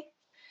one day.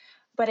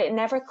 But it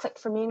never clicked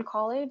for me in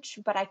college.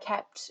 But I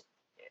kept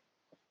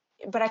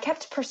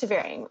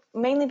persevering,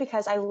 mainly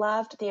because I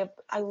loved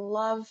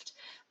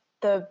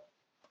the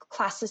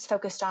classes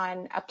focused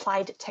on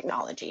applied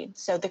technology.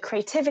 So the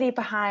creativity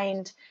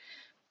behind,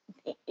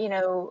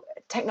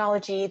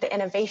 technology, the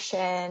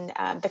innovation,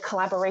 the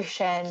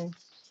collaboration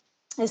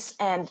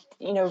and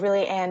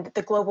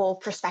the global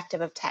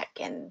perspective of tech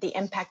and the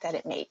impact that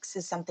it makes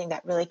is something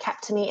that really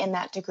kept me in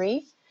that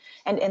degree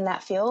and in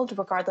that field,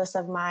 regardless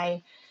of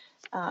my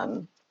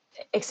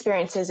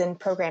experiences in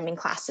programming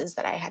classes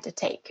that I had to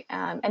take.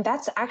 And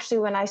that's actually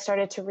when I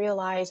started to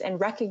realize and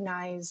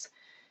recognize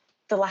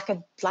the lack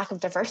of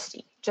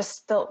diversity,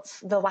 just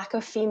the lack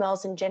of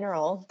females in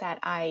general that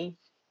I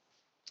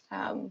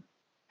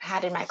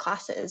had in my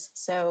classes.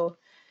 So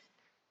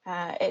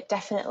it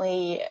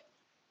definitely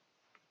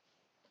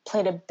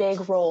played a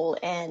big role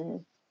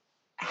in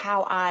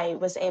how I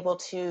was able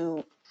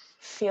to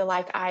feel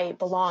like I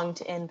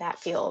belonged in that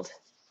field.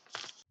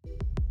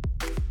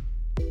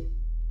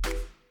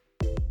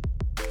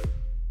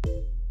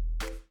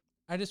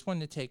 I just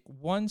wanted to take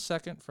 1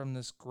 second from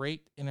this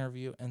great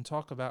interview and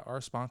talk about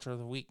our sponsor of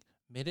the week,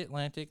 Mid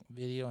Atlantic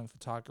Video and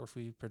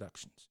Photography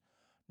Productions.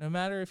 No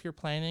matter if you're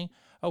planning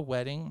a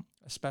wedding,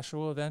 a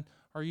special event,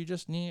 or you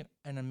just need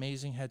an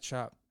amazing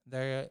headshot,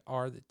 they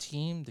are the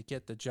team to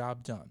get the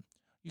job done.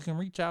 You can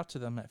reach out to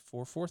them at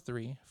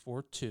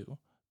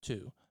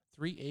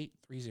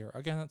 443-422-3830.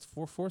 Again, that's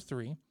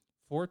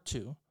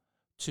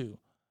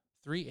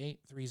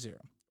 443-422-3830.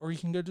 Or you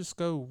can just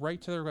go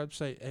right to their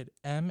website at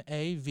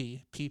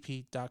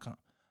mavpp.com.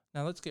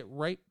 Now let's get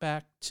right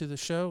back to the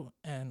show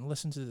and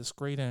listen to this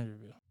great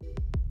interview.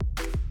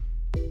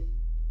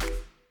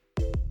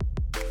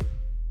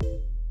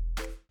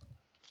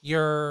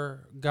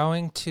 You're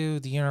going to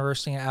the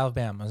University of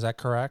Alabama, is that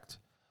correct?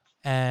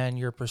 And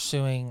you're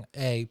pursuing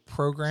a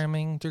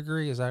programming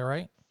degree, is that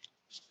right?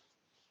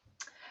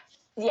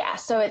 Yeah,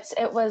 so it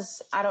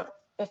was, I don't,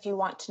 if you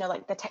want to know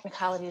like the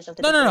technicalities of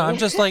the No, no, no. I'm degree.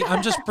 just like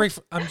I'm just brief.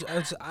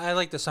 I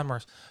like the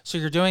summers. So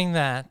you're doing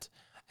that,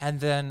 and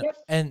then Yep.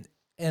 and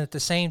at the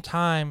same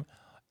time,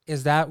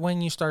 is that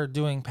when you started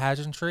doing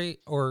pageantry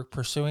or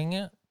pursuing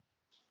it?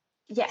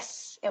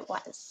 Yes, it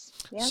was.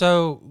 Yep.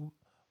 So,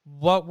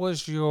 what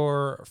was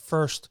your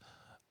first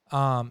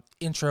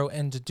intro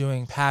into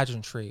doing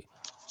pageantry?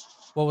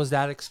 What was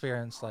that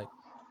experience like?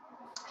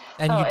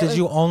 And Oh, you it did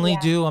you was, only yeah.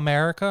 do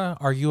America?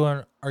 Are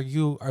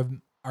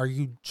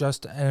you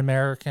just an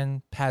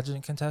American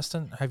pageant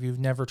contestant? Have you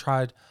never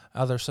tried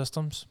other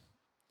systems?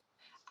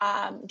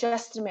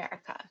 Just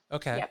America.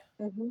 Okay. Yep.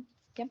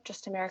 Yep,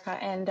 just America.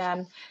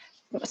 And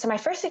so my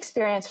first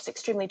experience was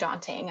extremely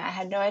daunting. I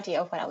had no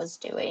idea what I was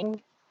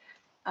doing.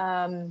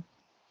 Um,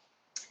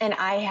 and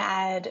I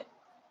had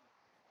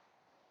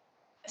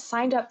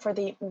signed up for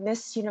the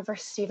Miss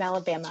University of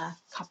Alabama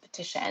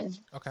competition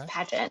Okay.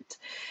 pageant.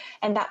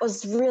 And that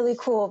was really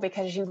cool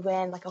because you'd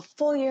win like a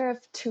full year of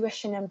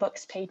tuition and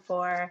books paid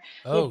for.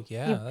 Oh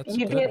yeah, that's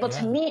You'd be good. able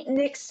to Yeah. meet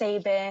Nick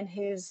Saban,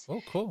 who's,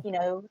 Oh, cool. you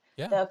know,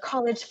 Yeah. the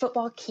college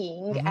football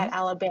king Mm-hmm. at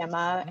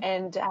Alabama. Hmm.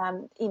 And,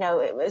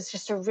 it was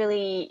just a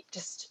really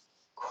just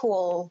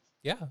cool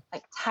Yeah.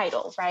 like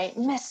title, right?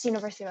 Miss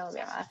University of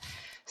Alabama.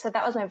 So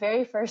that was my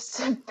very first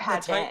The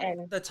pageant,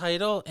 and the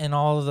title and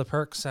all of the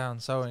perks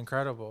sound so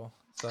incredible.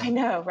 I So,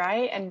 know,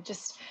 right? And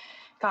just,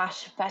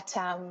 gosh, but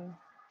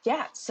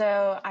yeah,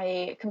 so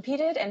I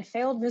competed and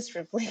failed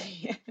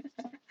miserably.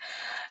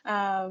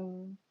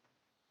 um,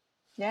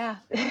 yeah.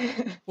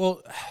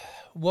 well,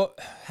 what?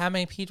 How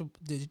many people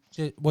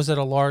was it?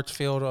 A large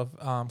field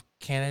of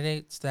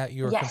candidates that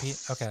you were competing?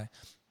 Yes. Okay,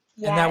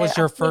 and that Yeah, was I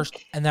your first,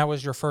 think and that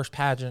was your first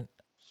pageant,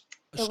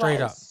 it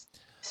straight up. was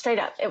straight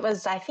up. It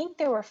was, I think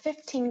there were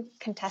 15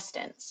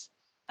 contestants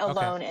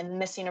Okay, alone in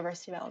Miss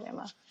University of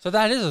Alabama. so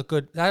that is a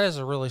good, that is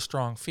a really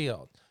strong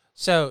field.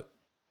 So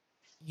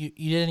you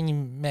didn't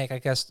even make, I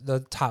guess,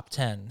 the top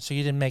 10. So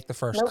you didn't make the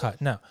first Nope,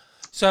 cut. No.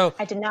 So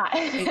I did not.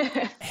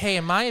 hey,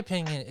 in my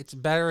opinion, it's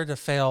better to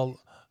fail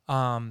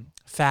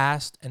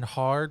fast and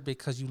hard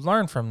because you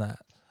learn from that.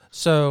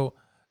 So,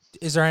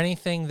 is there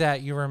anything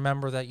that you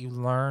remember that you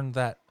learned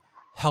that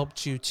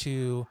helped you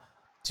to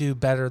do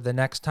better the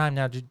next time?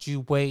 Now, did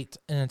you wait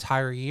an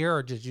entire year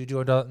or did you do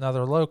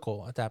another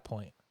local at that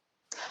point?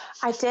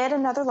 I did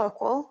another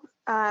local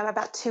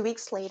about 2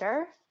 weeks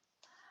later,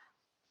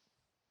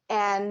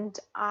 and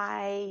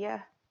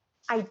I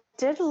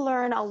did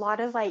learn a lot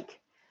of like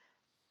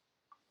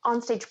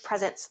onstage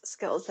presence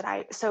skills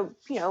that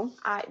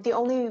the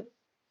only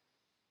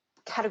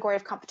category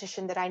of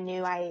competition that I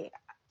knew I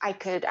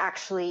could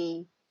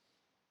actually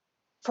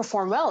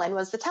perform well in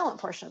was the talent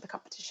portion of the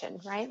competition,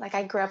 right? Like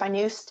I grew up, I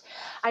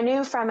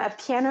knew from a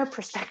piano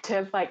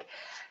perspective, like,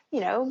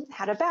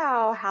 how to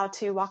bow, how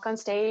to walk on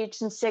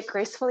stage and sit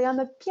gracefully on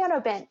the piano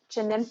bench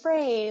and then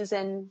phrase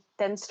and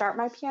then start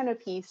my piano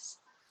piece.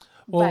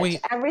 Well, But we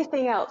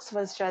everything else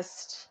was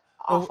just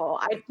well, awful.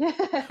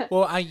 I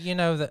well, I you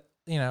know that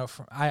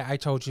I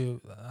told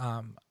you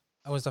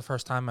it was the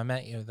first time I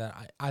met you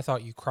that I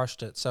thought you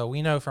crushed it. So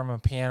we know from a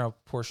piano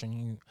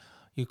portion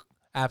you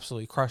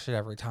absolutely crush it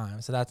every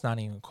time. So that's not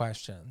even a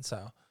question.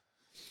 So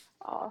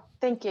Oh,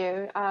 thank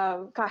you.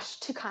 Gosh,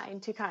 too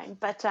kind, too kind.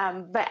 But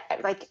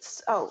like,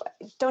 oh,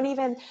 don't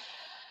even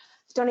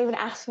don't even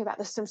ask me about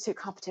the swimsuit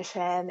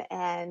competition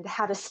and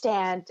how to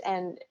stand.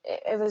 And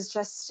it was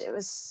just, it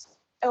was.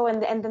 Oh,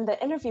 and then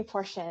the interview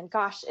portion.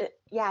 Gosh,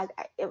 yeah,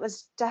 it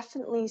was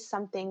definitely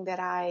something that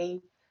I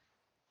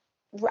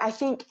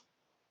think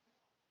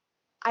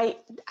I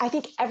I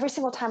think every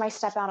single time I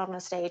step out on a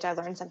stage, I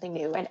learn something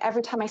new, and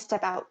every time I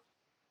step out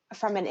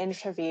from an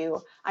interview,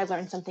 I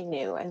learn something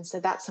new, and so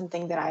that's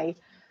something that I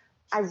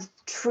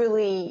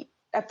truly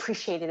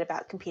appreciated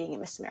about competing in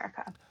Miss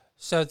America.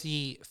 so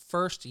the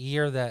first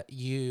year that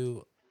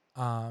you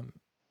um,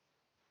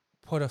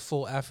 put a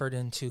full effort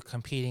into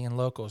competing in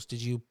locals,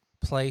 did you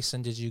place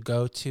and did you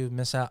go to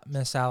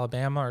Miss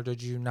Alabama or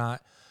did you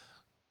not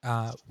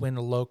win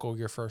a local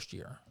your first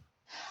year?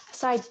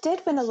 So I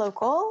did win a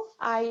local.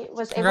 I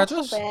was able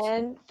to Congratulations.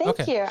 win. Thank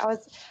Okay, you. I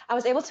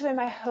was able to win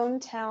my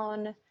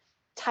hometown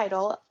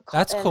title,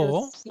 that's and it cool.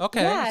 was,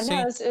 Okay, yeah,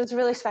 no, see, it was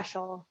really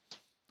special.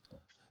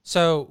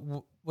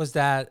 so was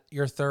that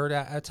your third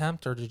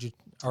attempt, or did you,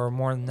 or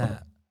more than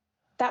that?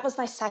 That was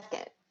my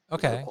second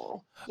Okay,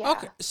 local.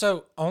 okay. Yeah. So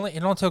it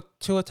only took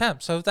two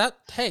attempts. So that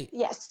hey,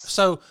 Yes.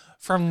 so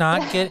from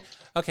not get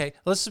okay,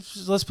 let's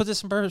put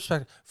this in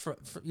perspective. For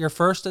your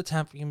first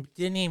attempt, you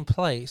didn't even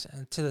place,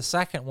 and to the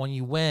second one,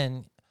 you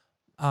win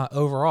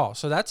overall.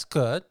 So that's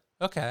good.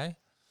 Okay.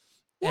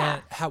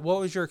 Yeah. And what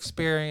was your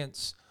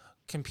experience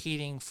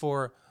competing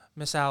for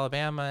Miss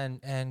Alabama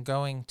and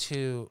going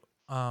to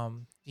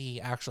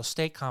the actual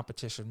state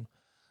competition?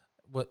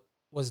 What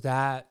was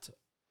that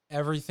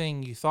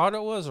everything you thought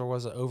it was, or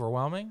was it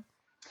overwhelming?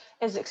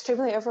 It's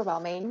extremely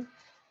overwhelming,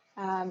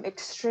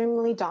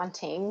 extremely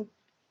daunting.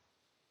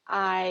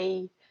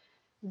 I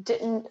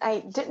I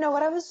didn't know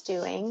what I was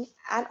doing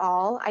at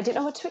all. I didn't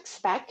know what to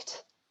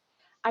expect.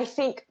 I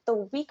think the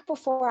week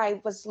before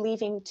I was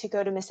leaving to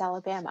go to Miss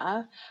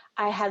Alabama,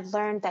 I had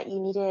learned that you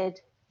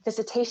needed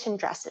visitation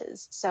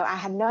dresses. So I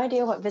had no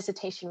idea what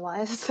visitation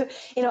was.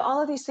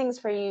 All of these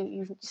things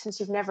where since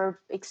you've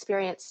never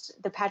experienced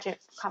the pageant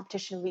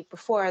competition week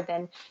before,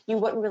 then you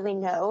wouldn't really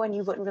know and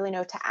you wouldn't really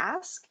know to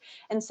ask.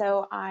 And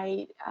so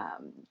I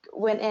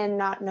went in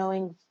not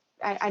knowing,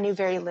 I knew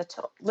very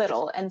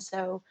little. And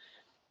so,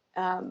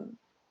 um,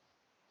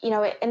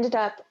 it ended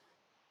up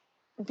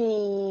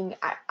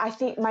I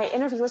think my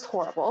interview was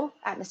horrible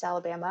at Miss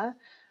Alabama,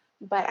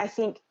 but I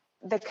think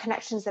the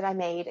connections that I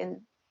made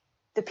and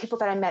the people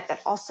that I met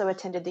that also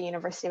attended the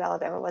University of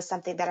Alabama was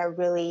something that I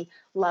really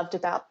loved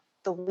about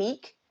the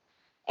week.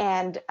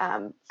 And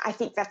I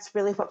think that's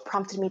really what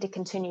prompted me to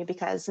continue,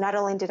 because not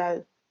only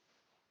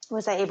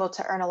was I able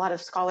to earn a lot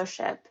of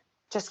scholarship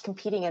just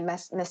competing in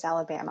Miss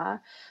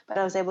Alabama, but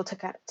I was able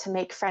to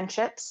make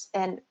friendships,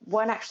 and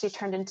one actually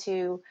turned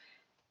into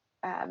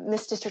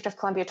Miss District of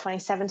Columbia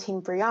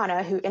 2017,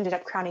 Brianna, who ended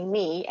up crowning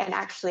me and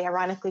actually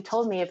ironically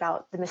told me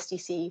about the Miss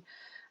DC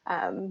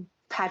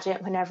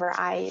pageant whenever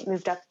I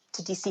moved up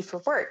to DC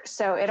for work.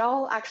 So it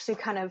all actually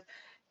kind of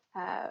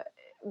uh,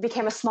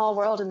 became a small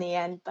world in the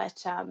end.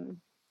 But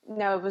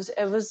No, it was,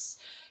 it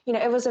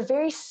was a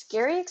very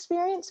scary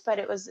experience, but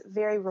it was a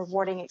very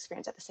rewarding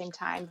experience at the same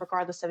time,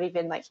 regardless of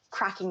even like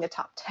cracking the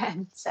top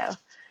 10. So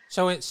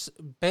So it's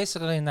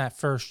basically in that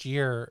first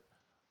year,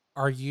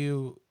 are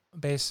you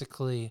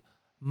basically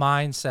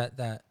mindset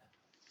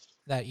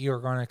that you're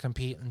going to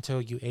compete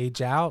until you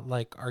age out?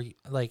 Like, are you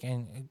like,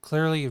 and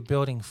clearly you're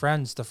building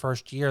friends the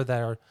first year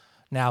that are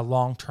now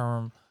long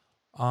term,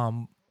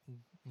 um,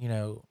 you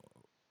know,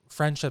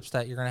 friendships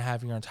that you're going to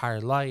have your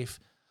entire life.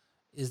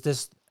 Is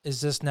this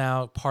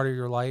now part of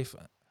your life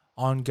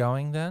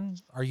ongoing? Then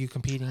are you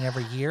competing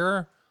every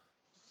year?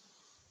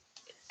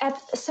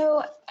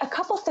 so a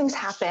couple things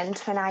happened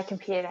when I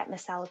competed at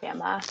Miss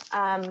Alabama.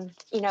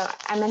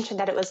 I mentioned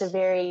that it was a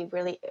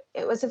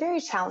very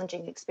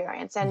challenging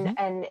experience, and Mm-hmm.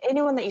 and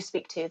anyone that you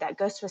speak to that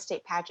goes to a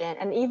state pageant,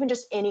 and even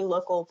just any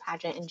local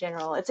pageant in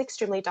general, it's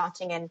extremely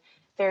daunting and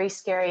very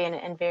scary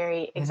and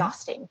very Mm-hmm.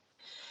 exhausting.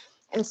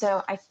 And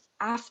so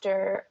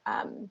after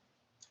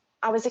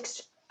I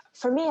was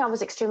for me, I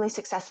was extremely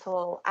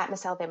successful at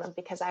Miss Alabama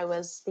because I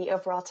was the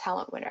overall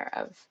talent winner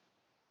of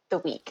the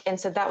week, and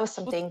so that was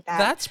Well, something that,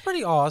 that's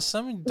pretty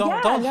awesome.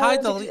 Don't yeah, don't no,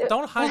 hide the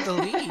don't hide the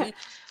lead.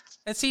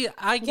 And see,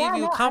 I gave yeah,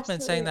 you a no,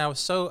 compliment saying absolutely. that I was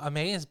so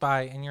amazed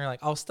by it, and you're like,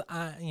 "Oh,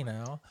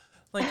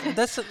 like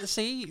that's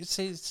see,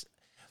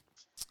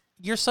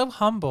 you're so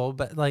humble,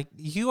 but like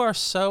you are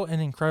so an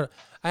incredible.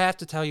 I have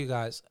to tell you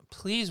guys,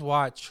 please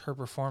watch her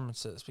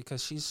performances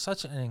because she's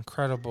such an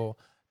incredible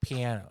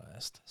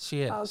pianist.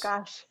 She Oh is.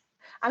 gosh,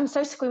 I'm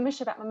so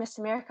squeamish about my Miss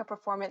America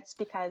performance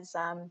because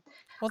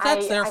Well,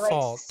 that's their I like,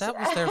 fault. That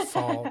was their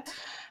fault.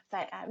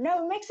 but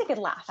no, it makes a good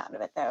laugh out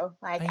of it though.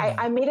 Like I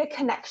I know. made a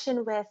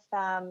connection with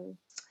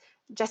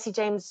Jesse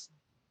James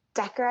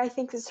Decker, I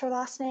think is her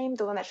last name,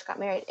 the one that just got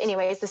married.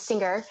 Anyways, the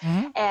singer,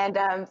 Hmm. and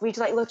we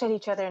like looked at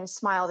each other and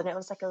smiled, and it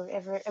was like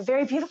a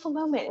very beautiful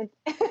moment,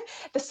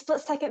 the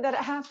split second that it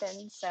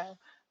happened. So,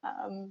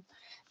 um,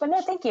 but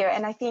no, thank you.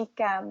 And I think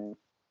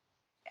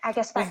I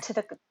guess back Well, to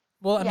the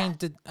well, yeah.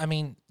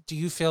 do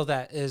you feel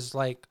that is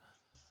like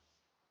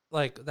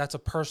that's a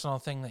personal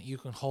thing that you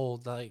can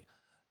hold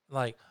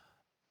like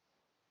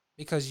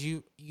because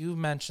you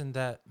mentioned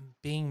that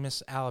being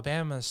Miss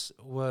Alabama's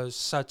was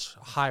such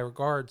high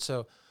regard.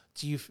 So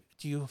do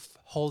you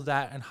hold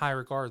that in high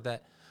regard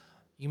that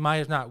you might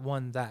have not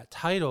won that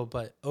title,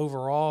 but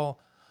overall,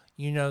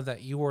 you know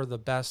that you were the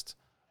best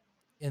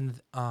in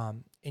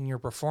your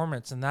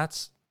performance, and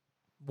that's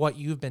what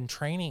you've been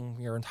training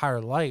your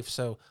entire life.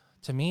 So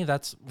to me,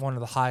 that's one of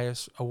the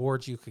highest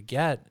awards you could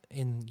get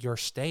in your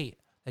state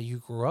that you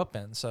grew up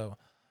in. So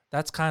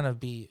that's kind of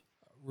be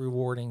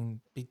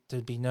rewarding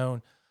to be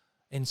known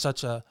in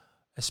such a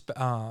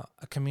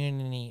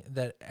community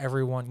that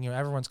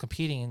everyone's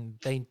competing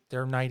and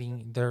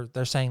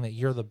they're saying that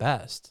you're the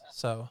best.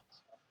 So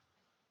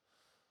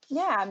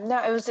Yeah,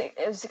 no, it was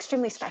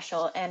extremely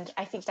special, and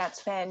I think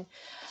that's when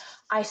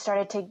I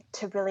started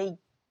to really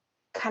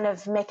kind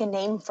of make a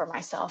name for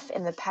myself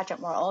in the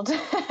pageant world.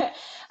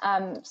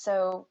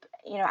 So,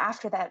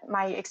 after that,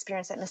 my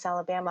experience at Miss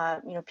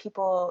Alabama,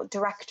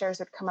 directors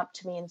would come up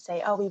to me and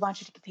say, "Oh, we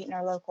want you to compete in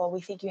our local.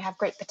 We think you have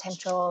great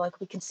potential. Like,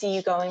 we can see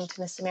you going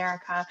to Miss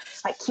America.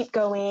 Like, keep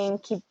going,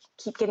 keep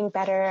getting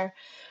better."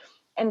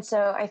 And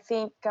so I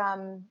think,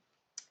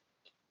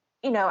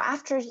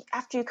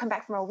 after you come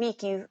back from a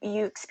week, you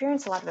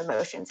experience a lot of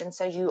emotions, and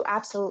so you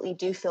absolutely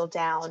do feel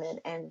down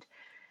and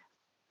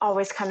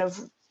always kind of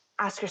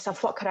ask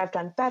yourself, what could I have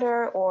done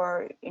better?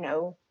 Or,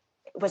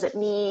 was it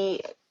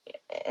me?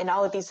 And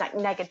all of these like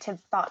negative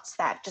thoughts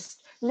that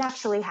just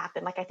naturally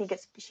happen. Like, I think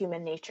it's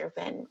human nature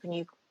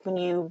when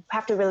you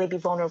have to really be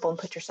vulnerable and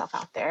put yourself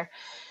out there.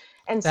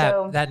 And that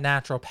so that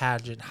natural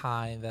pageant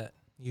high that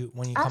you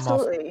when you come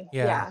off, absolutely.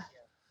 yeah. Yeah.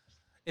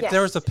 If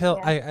there was a Yes. pill,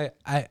 Yeah.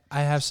 I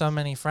have so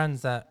many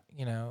friends that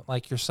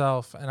like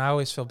yourself, and I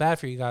always feel bad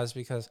for you guys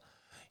because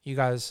you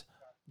guys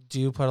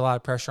do put a lot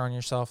of pressure on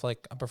yourself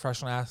like a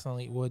professional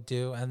athlete would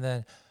do, and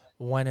then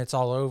when it's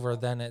all over,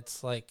 then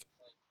it's like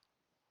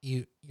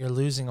you're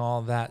losing all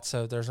of that,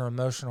 so there's an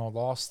emotional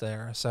loss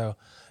there. So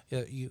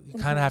you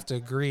kind of Hmm. have to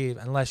grieve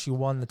unless you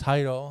won the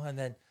title, and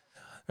then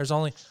there's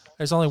only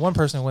there's only one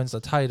person who wins the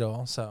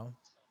title. So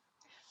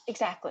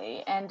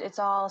Exactly. And it's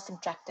all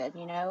subjective,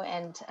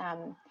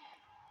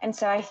 and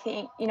so I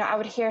think, I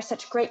would hear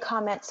such great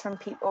comments from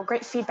people,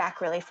 great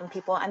feedback really from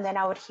people. And then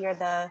I would hear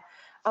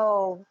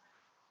oh,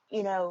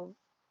 you know,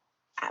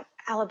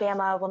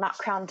 Alabama will not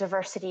crown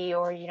diversity,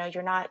 or, you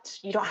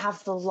don't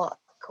have the look,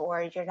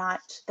 or you're not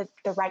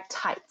the right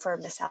type for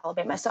Miss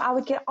Alabama. So I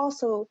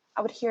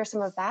would hear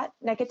some of that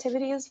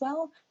negativity as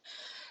well.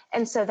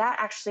 And so that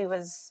actually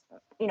was,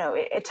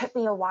 it took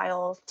me a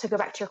while to go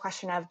back to your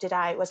question of,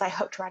 was I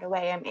hooked right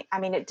away? I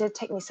mean, it did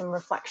take me some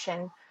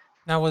reflection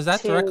now,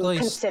 to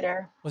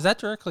consider. was that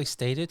directly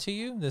stated to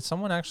you? Did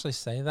someone actually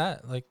say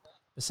that, like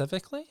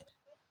specifically?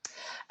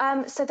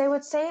 So they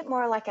would say it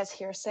more like as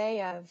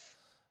hearsay of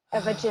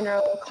a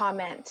general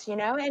comment,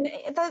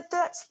 and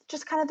that's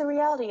just kind of the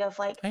reality of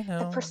like I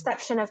the know,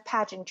 perception of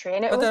pageantry,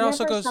 and it but was that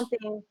also never goes,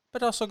 something.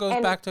 but also goes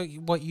And back to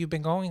what you've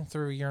been going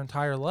through your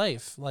entire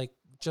life, like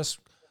just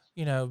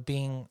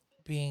being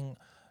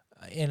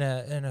in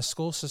a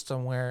school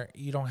system where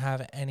you don't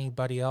have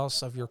anybody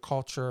else of your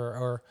culture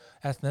or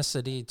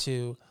ethnicity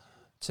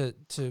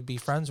to be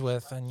friends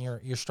with, and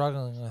you're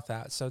struggling with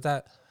that. So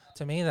that,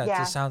 to me, that Yeah.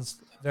 just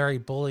sounds very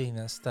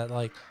bulliness, that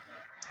like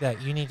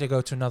that you need to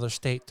go to another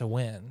state to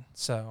win.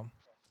 So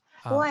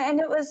Well, um,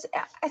 and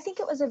I think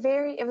it was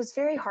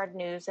very hard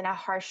news and a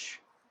harsh.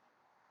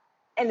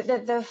 And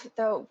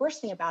the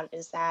worst thing about it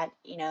is that,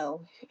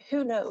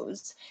 who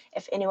knows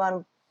if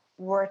anyone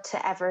were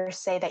to ever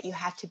say that you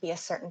have to be a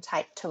certain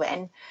type to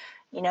win.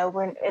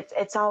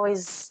 It's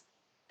always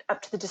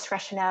up to the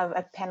discretion of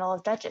a panel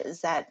of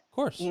judges that of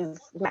course. you've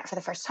met for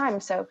the first time.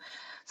 So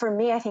for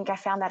me, I think I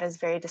found that as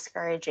very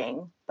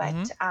discouraging. But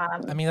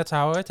Hmm. I mean, that's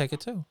how I take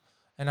it too.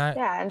 And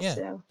yeah,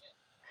 yeah.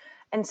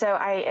 and so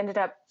I ended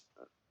up.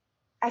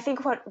 I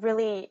think what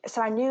really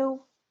so I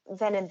knew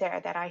then and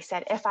there that I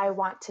said if I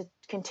want to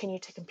continue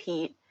to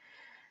compete,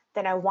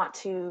 then I want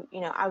to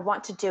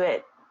do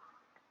it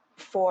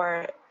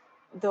for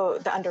the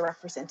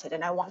underrepresented,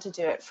 and I want to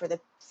do it for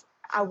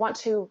I want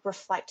to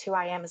reflect who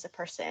I am as a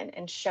person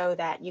and show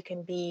that you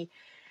can be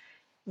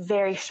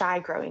very shy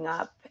growing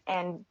up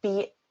and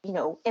be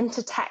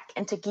into tech,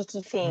 into geeky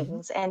Hmm.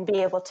 things, and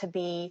be able to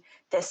be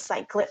this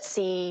like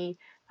glitzy,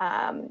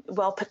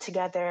 well put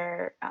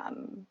together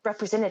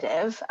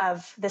representative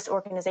of this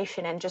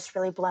organization, and just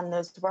really blend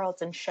those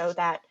worlds and show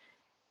that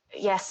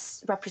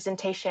yes,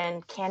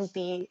 representation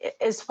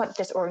is what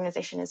this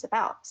organization is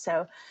about.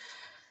 So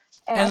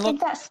I And think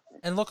look, that's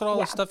and look at all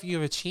the yeah. stuff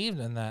you've achieved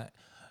in that.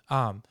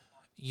 Um,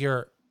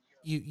 you're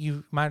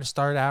you might have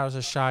started out as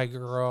a shy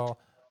girl,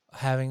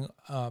 having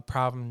a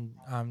problem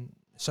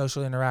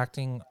socially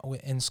interacting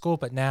in school,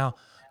 but now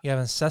you have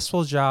a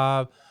successful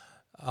job,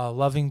 a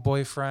loving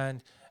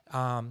boyfriend,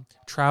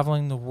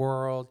 traveling the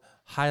world,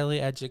 highly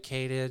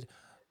educated,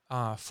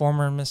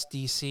 former Miss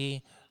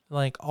DC.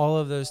 Like all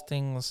of those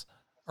things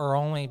are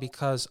only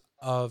because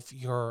of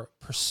your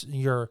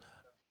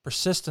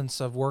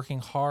persistence of working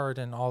hard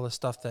and all the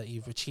stuff that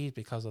you've achieved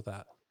because of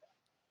that.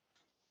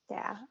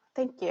 Yeah,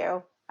 thank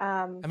you.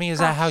 I mean, is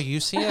that how Gosh. you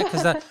see it?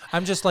 Because that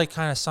I'm just like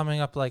kind of summing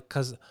up, like,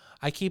 because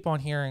I keep on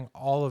hearing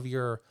all of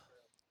your.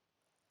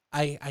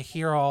 I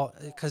hear all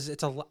because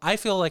it's a. I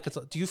feel like it's.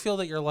 Do you feel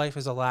that your life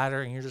is a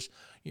ladder and you're just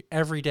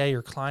every day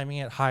you're climbing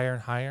it higher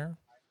and higher?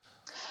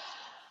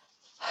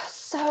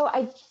 So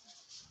I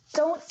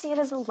don't see it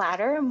as a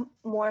ladder,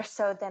 more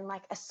so than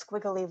like a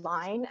squiggly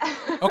line.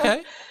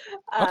 Okay.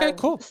 Okay.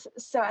 Cool.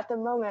 So at the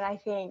moment, I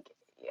think,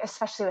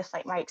 especially with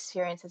like my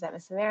experiences at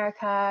Miss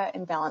America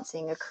and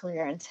balancing a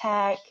career in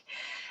tech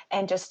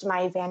and just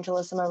my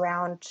evangelism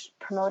around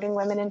promoting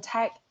women in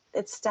tech,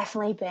 it's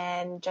definitely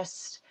been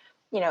just,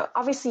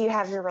 obviously you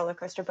have your roller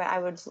coaster, but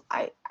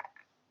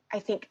I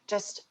think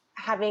just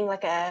having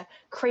like a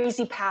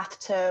crazy path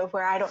to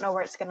where I don't know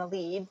where it's going to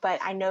lead, but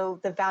I know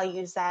the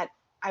values that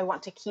I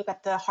want to keep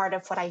at the heart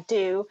of what I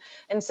do.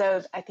 And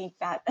so I think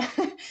that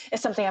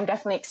is something I'm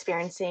definitely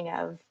experiencing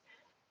of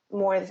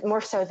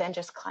more so than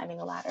just climbing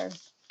a ladder.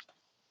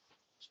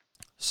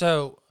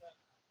 So,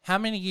 how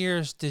many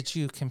years did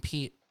you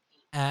compete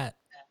at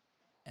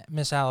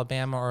Miss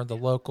Alabama or the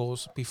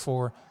locals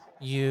before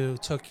you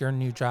took your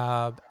new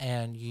job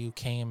and you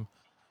came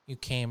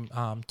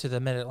to the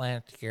Mid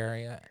Atlantic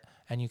area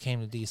and you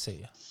came to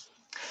DC?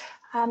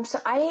 So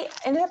I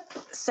ended up.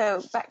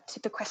 So back to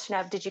the question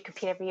of did you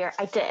compete every year?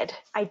 I did.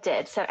 I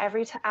did. So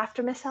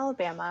after Miss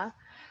Alabama,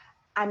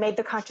 I made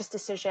the conscious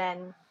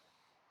decision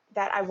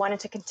that I wanted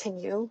to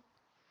continue,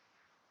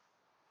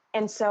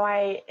 and so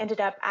I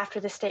ended up after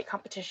the state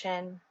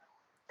competition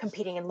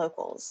competing in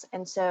locals.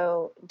 And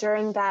so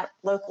during that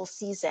local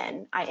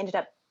season, I ended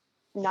up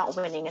not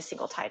winning a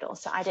single title.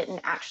 So I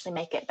didn't actually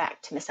make it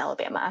back to Miss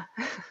Alabama.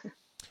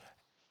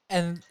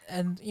 And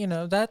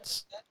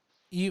that's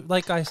you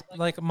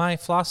like my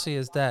philosophy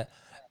is that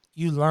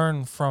you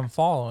learn from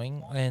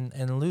following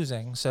and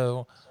losing.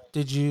 So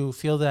did you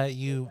feel that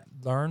you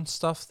learned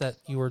stuff that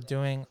you were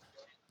doing?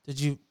 Did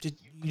you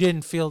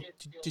feel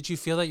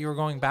that you were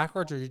going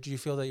backwards, or did you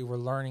feel that you were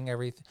learning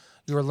everything?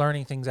 You were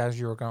learning things as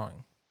you were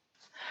going.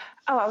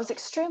 Oh, I was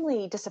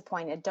extremely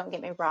disappointed. Don't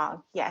get me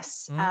wrong.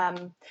 Yes.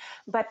 Mm-hmm.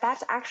 But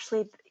that's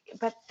actually,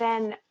 but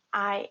then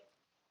I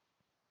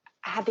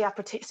had the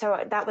opportunity.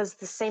 So that was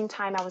the same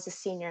time I was a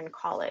senior in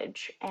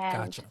college. And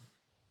Gotcha.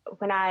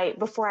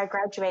 before I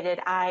graduated,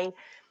 I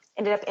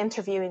ended up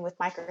interviewing with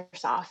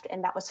Microsoft,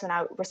 and that was when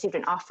I received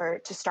an offer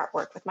to start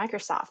work with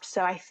Microsoft.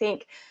 So I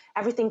think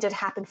everything did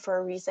happen for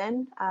a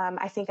reason.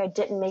 I think I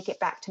didn't make it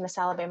back to Miss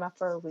Alabama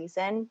for a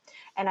reason,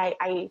 and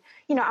I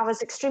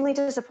was extremely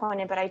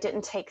disappointed, but I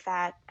didn't take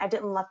that. I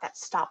didn't let that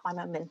stop my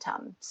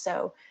momentum.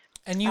 So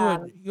And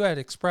um, you had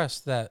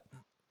expressed that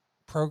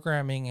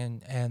programming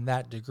and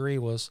that degree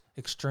was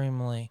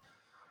extremely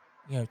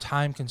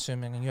time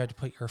consuming, and you had to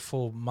put your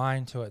full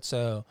mind to it.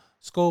 So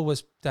school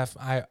was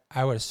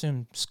I would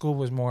assume school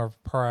was more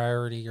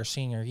priority your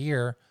senior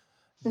year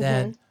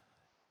mhm.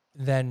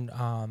 than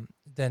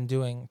than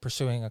doing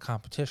pursuing a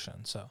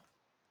competition. So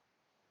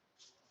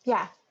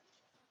Yeah.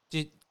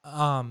 did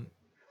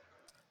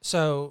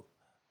so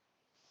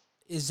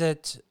is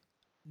it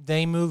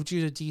they moved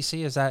you to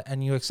DC? Is that,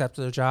 and you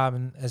accepted a job,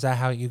 and is that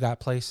how you got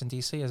placed in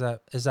DC?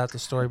 Is that the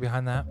story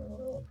behind that?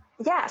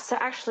 Yeah, so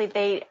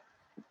actually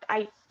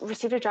I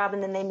received a job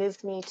and then they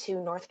moved me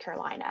to North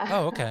Carolina.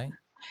 Oh, okay.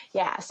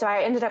 Yeah, so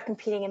I ended up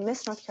competing in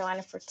Miss North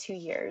Carolina for 2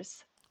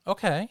 years.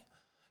 Okay.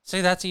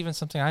 See, that's even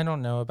something I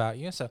don't know about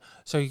you.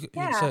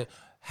 Yeah. So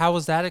how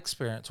was that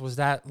experience? Was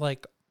that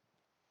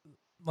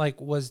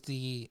was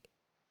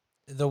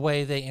the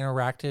way they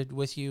interacted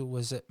with you,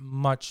 was it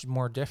much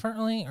more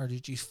differently, or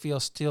did you feel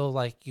still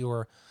like you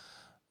were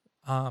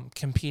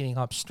competing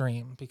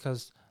upstream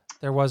because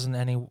there wasn't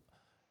any,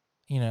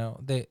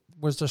 they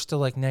was there still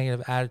like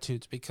negative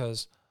attitudes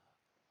because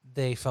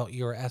they felt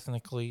you were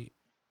ethnically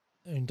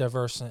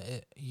diverse and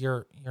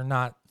you're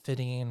not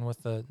fitting in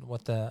with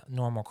the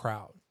normal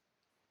crowd.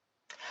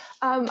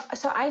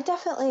 So I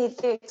definitely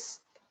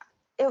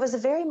it was a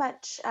very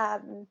much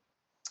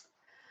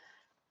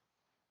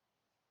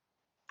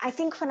I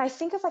think when I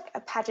think of like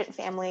a pageant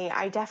family,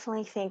 I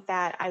definitely think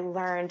that I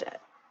learned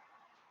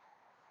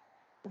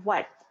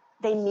what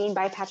they mean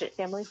by pageant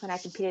family when I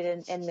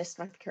competed in Miss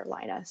North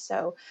Carolina.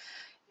 So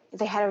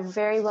they had a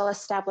very well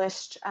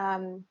established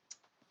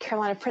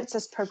Carolina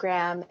Princess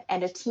program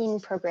and a teen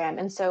program.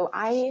 And so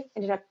I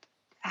ended up,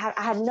 I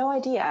had no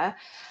idea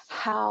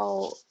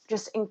how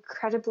just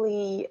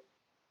incredibly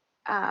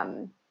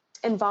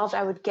involved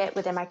I would get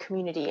within my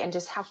community and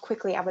just how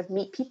quickly I would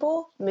meet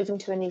people moving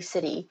to a new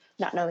city,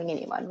 not knowing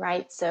anyone,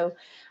 right? So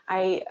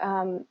I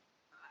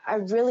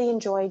really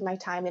enjoyed my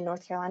time in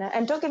North Carolina.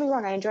 And don't get me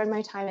wrong, I enjoyed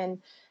my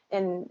time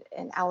in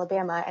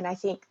Alabama. And I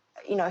think,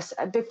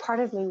 a big part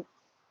of me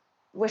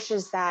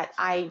wishes that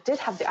I did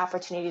have the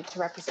opportunity to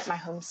represent my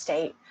home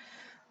state.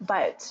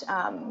 But,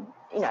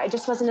 it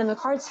just wasn't in the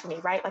cards for me,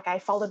 right? Like I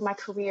followed my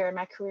career and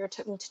my career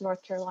took me to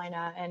North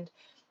Carolina and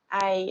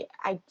I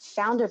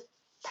found a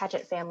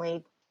pageant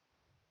family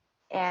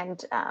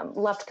and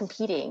loved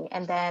competing.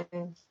 And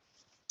then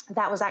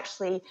that was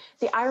actually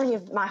the irony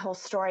of my whole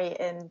story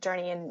and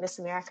journey in Miss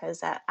America is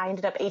that I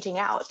ended up aging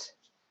out.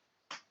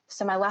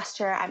 So my last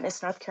year at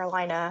Miss North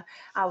Carolina,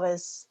 I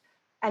was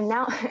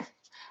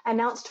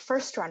announced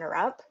first runner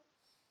up,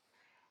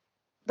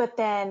 but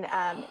then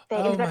they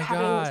Oh ended up my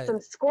having God. some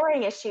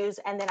scoring issues,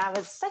 and then I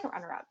was second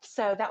runner up.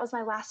 So that was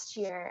my last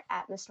year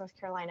at Miss North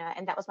Carolina,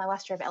 and that was my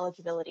last year of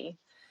eligibility.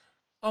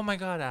 Oh my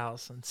God,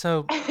 Allison.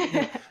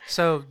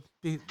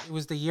 It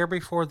was the year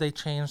before they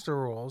changed the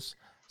rules.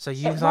 So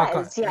you It thought,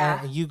 was,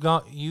 yeah. you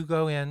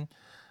go in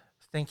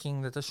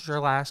thinking that this is your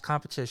last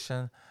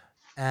competition,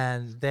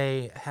 and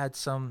they had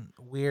some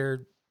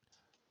weird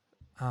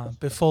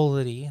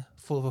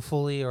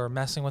buffoonery or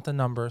messing with the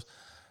numbers,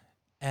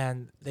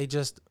 and they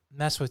just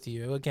mess with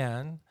you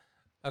again.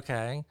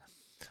 Okay.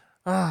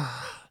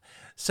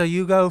 So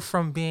you go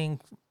from being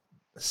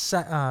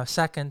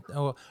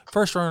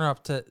first runner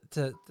up to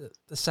the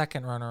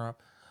second runner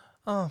up.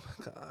 Oh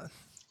my God.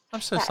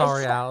 I'm so Yeah,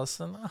 sorry,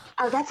 Allison.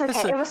 oh, that's It's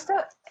okay. a, I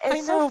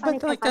It's so know, funny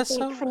but because like I that's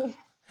think so,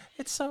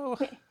 it's so,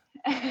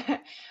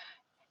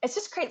 it's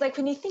just great. Like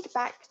when you think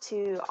back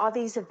to all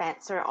these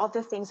events or all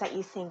the things that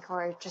you think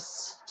are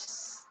just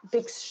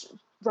big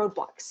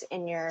roadblocks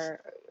in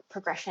your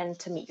progression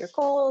to meet your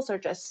goals or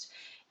just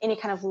any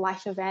kind of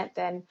life event,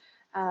 then,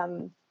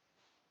 um,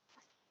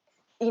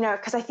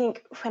 because I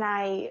think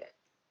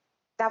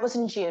that was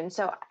in June.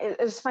 So it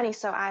was funny.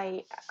 So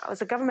I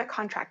was a government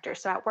contractor.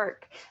 So at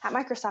work at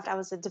Microsoft, I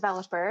was a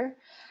developer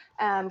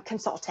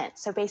consultant.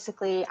 So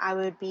basically, I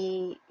would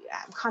be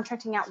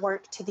contracting out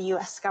work to the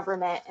US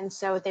government. And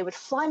so they would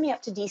fly me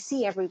up to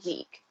DC every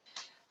week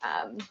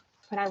um,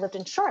 when I lived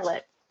in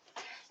Charlotte.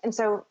 And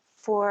so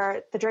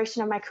for the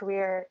duration of my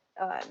career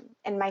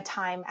and my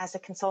time as a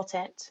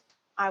consultant,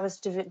 I was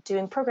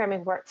doing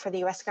programming work for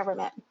the US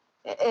government.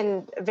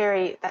 In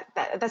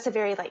that's a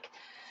very like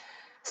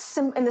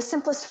in the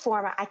simplest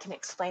form I can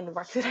explain the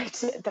work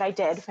that I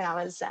did when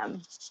I was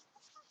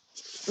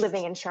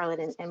living in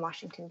Charlotte and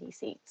Washington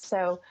D.C.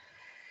 So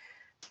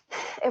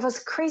it was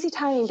crazy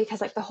timing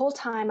because like the whole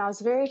time I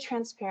was very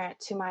transparent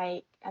to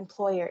my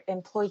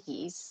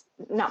employees,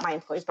 not my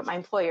employees, but my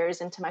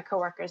employers and to my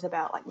coworkers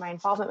about like my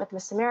involvement with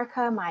Miss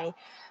America, my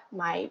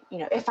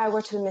if I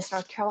were to Miss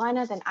North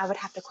Carolina, then I would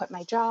have to quit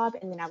my job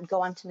and then I would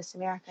go on to Miss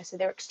America. So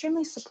they were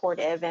extremely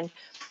supportive and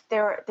they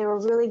were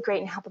really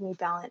great in helping me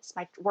balance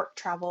my work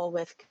travel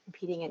with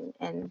competing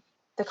in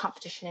the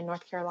competition in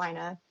North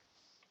Carolina.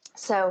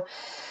 So,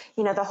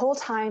 the whole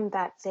time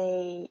that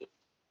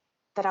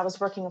I was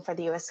working for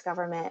the U.S.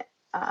 government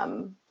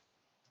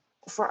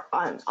for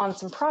on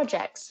some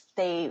projects,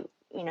 they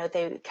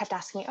kept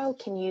asking me, "Oh,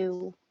 can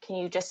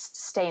you just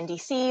stay in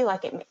DC?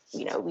 Like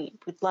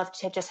we'd love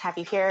to just have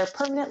you here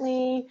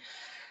permanently."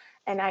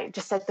 And I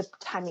just said the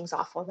timing's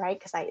awful, right?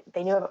 Because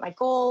they knew about my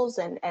goals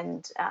and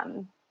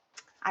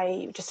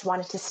I just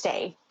wanted to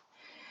stay.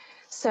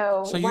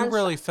 So so you once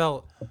really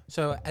felt,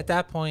 so at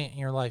that point in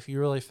your life, you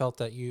really felt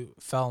that you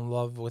fell in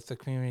love with the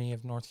community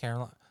of North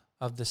Carolina,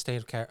 of the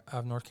state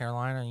of North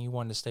Carolina, and you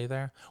wanted to stay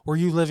there. Were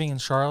you living in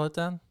Charlotte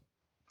then?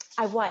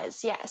 I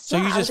was, yes, So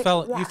yeah, you I was, just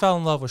fell, you yeah. fell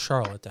in love with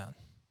Charlotte then.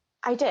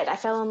 I did. I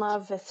fell in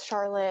love with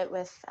Charlotte,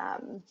 with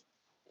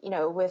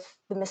with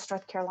the Miss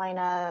North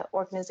Carolina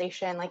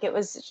organization. Like it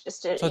was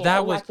just So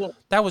liking.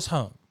 that was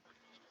home.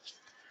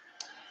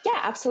 Yeah,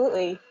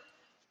 absolutely.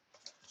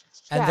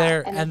 And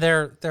Yeah, and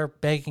they're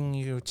begging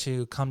you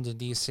to come to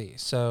DC.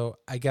 So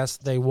I guess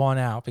they won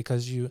out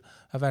because you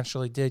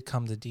eventually did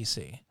come to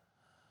DC.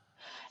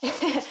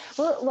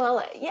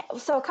 well, yeah.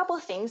 So a couple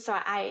of things.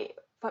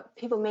 What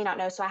people may not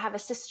know. So I have a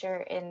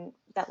sister in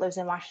that lives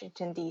in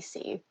Washington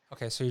D.C.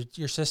 Okay, so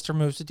your sister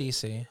moved to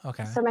DC.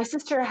 Okay, So my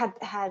sister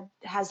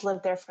has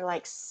lived there for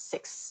like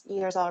 6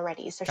 years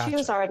already. So she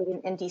was gotcha. already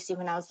in DC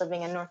when I was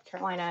living in North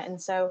Carolina,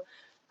 and so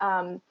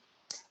um,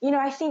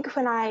 I think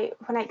when I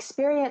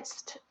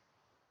experienced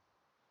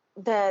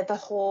the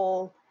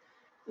whole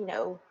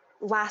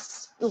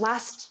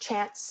last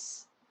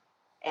chance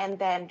and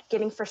then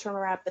getting first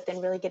runner up, but then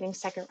really getting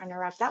second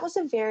runner up, that's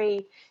a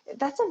very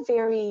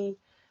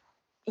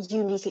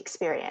unique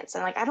experience,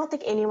 and like I don't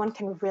think anyone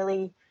can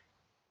really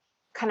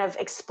kind of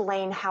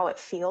explain how it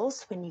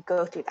feels when you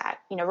go through that,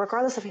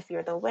 regardless of if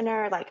you're the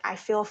winner. Like I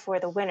feel for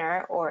the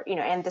winner, or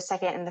and the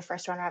second and the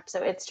first runner up.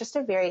 So it was just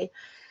a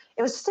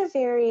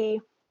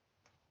very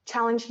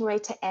challenging way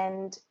to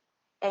end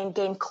and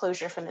gain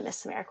closure from the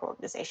Miss America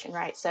organization,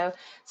 right? So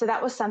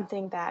that was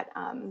something that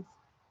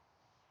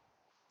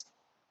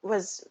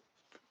was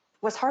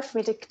hard for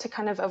me to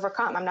kind of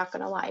overcome. I'm not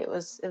going to lie, it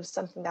was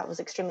something that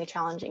was extremely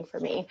challenging for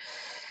me.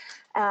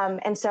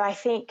 And so I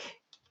think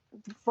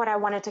what I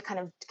wanted to kind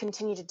of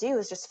continue to do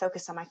is just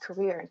focus on my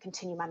career and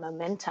continue my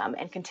momentum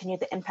and continue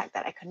the impact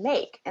that I could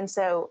make. And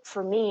so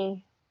for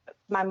me,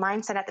 my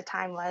mindset at the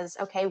time was,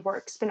 okay,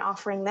 work's been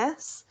offering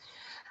this.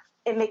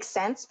 It makes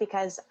sense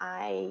because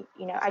I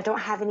don't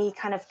have any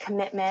kind of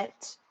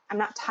commitment. I'm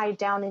not tied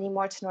down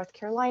anymore to North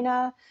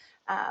Carolina.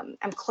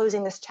 I'm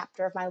closing this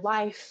chapter of my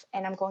life,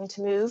 and I'm going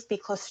to move, be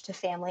closer to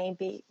family,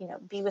 be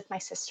with my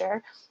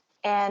sister,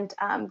 and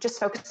just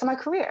focus on my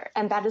career.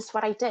 And that is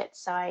what I did.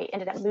 So I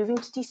ended up moving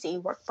to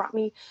DC. Work brought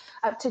me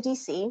up to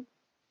DC,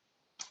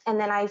 and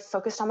then I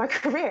focused on my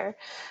career.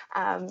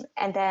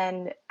 And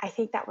then I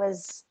think that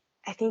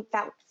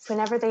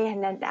whenever they had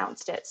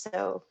announced it,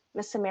 so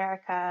Miss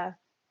America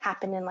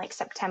happened in like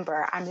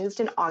September. I moved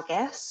in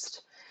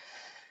August,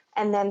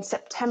 and then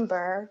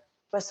September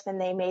was when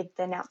they made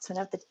the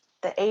announcement of the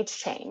age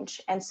change.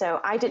 And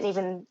so I didn't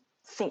even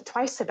think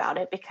twice about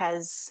it,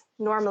 because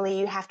normally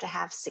you have to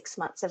have 6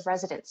 months of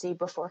residency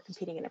before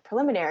competing in a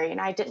preliminary. And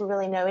I didn't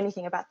really know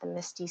anything about the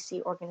Miss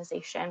DC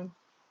organization.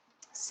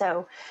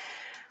 So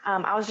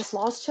I was just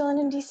lost chilling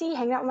in DC,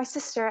 hanging out with my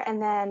sister.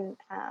 And then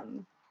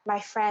my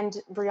friend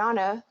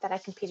Brianna, that I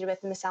competed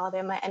with in Miss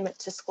Alabama and went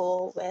to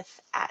school with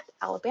at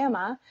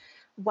Alabama,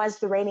 was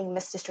the reigning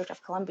Miss District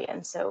of Columbia.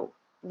 And so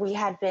we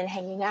had been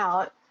hanging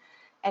out,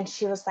 and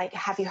she was like,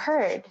 "Have you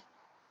heard?"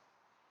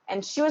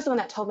 And she was the one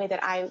that told me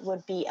that I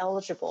would be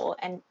eligible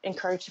and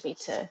encouraged me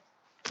to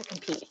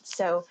compete.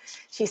 So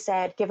she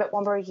said, "Give it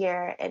one more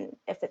year, and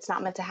if it's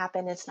not meant to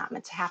happen, it's not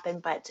meant to happen,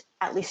 but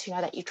at least you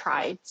know that you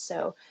tried."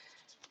 So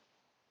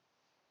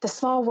the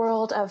small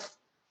world of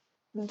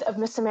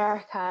Miss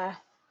America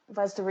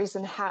was the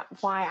reason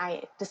why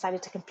I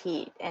decided to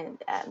compete,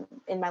 and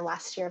in my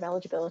last year of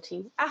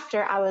eligibility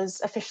after I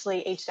was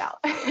officially aged out.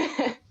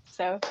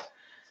 So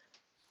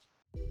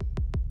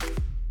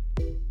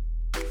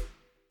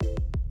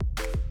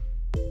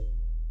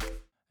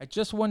I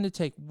just wanted to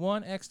take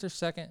one extra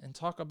second and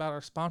talk about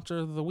our sponsor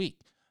of the week,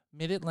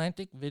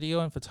 Mid-Atlantic Video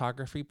and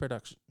Photography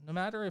Production. No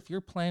matter if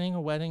you're planning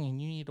a wedding and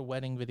you need a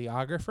wedding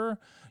videographer,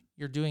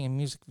 you're doing a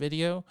music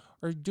video,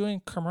 or you're doing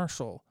a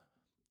commercial,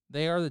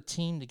 they are the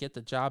team to get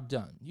the job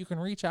done. You can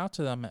reach out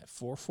to them at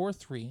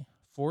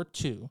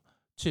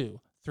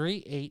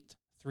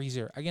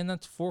 443-422-3830. Again,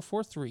 that's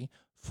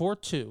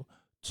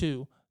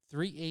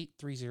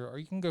 443-422-3830. Or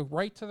you can go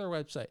right to their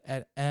website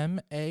at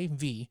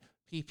mavpp.com.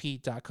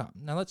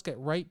 Now let's get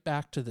right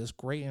back to this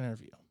great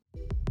interview.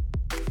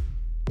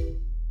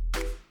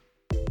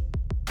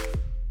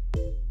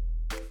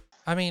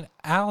 I mean,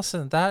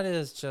 Allison, that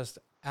is just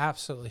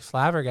absolutely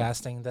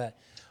flabbergasting that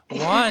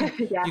one,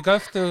 yeah. you go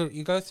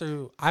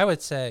through, I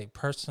would say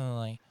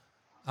personally,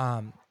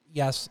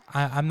 yes,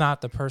 I'm not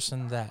the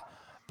person that,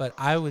 but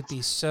I would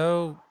be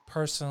so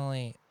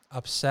personally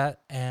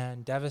upset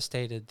and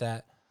devastated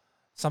that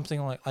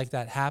something like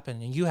that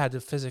happened and you had to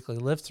physically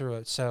live through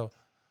it. So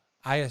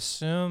I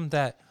assume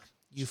that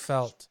you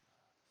felt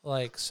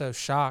like so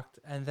shocked,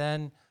 and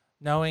then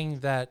knowing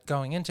that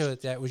going into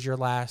it, that was your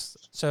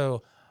last.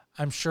 So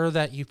I'm sure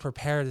that you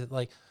prepared it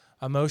like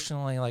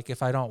emotionally, like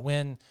if I don't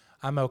win,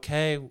 I'm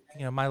okay.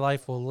 My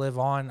life will live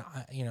on,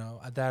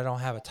 that I don't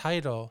have a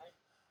title.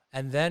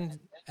 And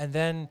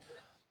then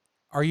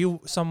are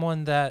you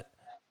someone that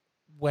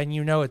when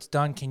it's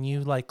done, can you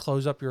like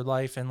close up your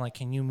life and like,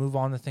 can you move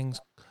on to things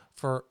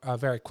for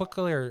very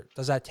quickly, or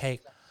does that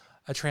take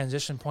a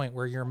transition point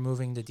where you're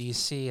moving to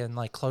DC and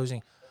like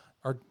closing,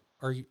 or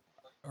or you,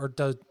 or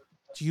do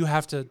you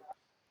have to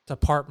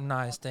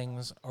compartmentalize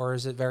things, or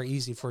is it very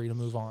easy for you to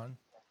move on?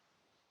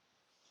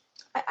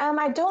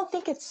 I don't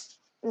think it's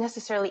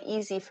necessarily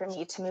easy for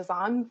me to move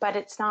on, but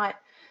it's not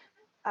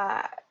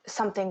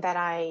something that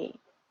I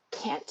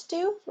can't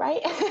do,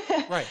 right?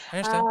 Right, I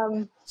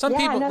understand. Some Yeah,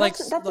 people no, like,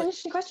 that's an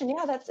interesting question.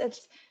 Yeah, that's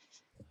it's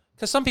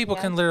because some people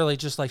yeah. can literally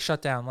just like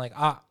shut down, like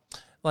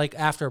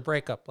after a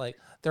breakup, like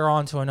they're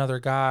on to another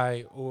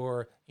guy,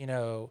 or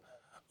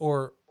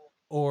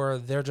or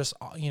they're just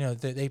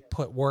they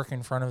put work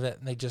in front of it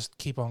and they just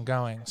keep on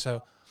going.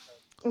 So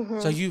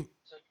Hmm.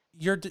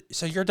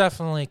 you're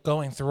definitely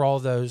going through all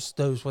those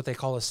what they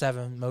call the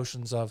seven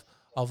motions of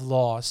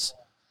loss,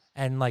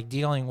 and like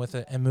dealing with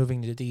it and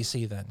moving to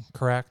DC. Then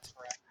correct?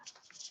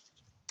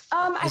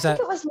 I Is think that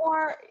it was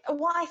more.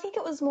 Well, I think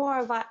it was more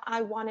of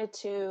I wanted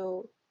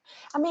to.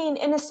 I mean,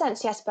 in a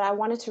sense, yes, but I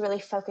wanted to really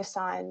focus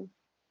on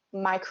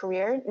my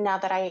career now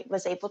that I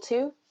was able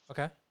to.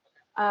 okay?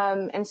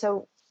 And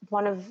so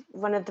one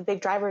of the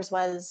big drivers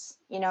was,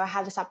 I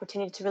had this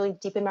opportunity to really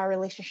deepen my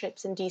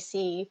relationships in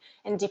DC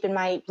and deepen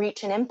my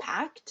reach and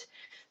impact.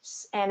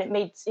 And it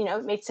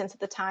made sense at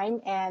the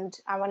time. And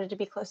I wanted to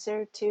be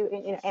closer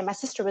to, and my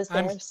sister was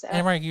I'm there. So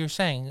and right, you're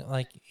saying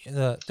like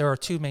there are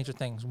two major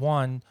things.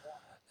 One,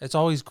 it's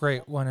always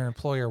great when an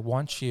employer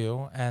wants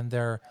you and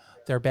they're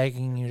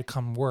begging you to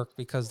come work,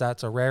 because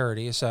that's a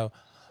rarity. So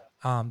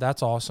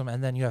that's awesome.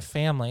 And then you have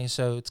family,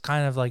 so it's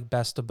kind of like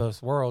best of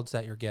both worlds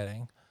that you're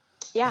getting.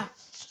 yeah,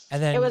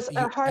 And it then was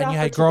a hard you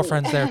had opportunity.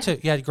 girlfriends there too.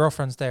 You had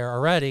girlfriends there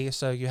already,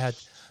 so you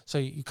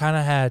kind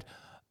of had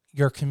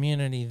your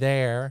community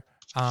there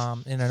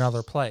in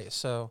another place.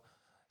 So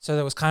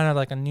that was kind of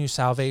like a new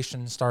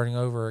salvation starting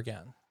over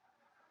again.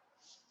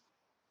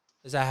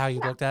 Is that how you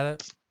Yeah. looked at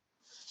it?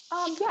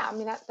 Yeah, I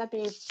mean, that'd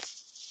be a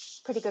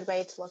pretty good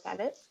way to look at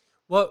it.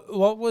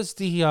 What was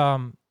the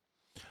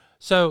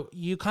so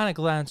you kind of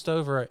glanced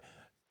over it.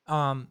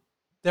 Um,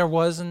 there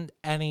wasn't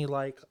any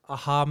like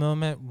aha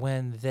moment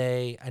when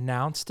they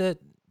announced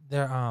it.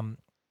 There,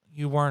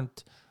 you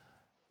weren't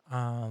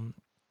um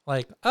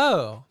like,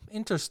 oh,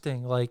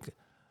 interesting. Like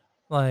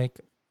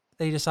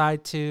they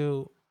decide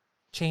to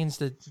change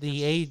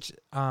the age,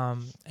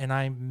 and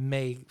I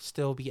may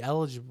still be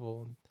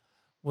eligible.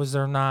 Was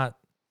there not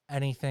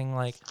anything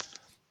like,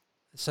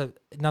 so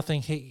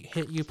nothing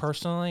hit you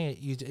personally?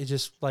 It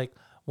just like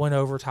went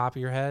over top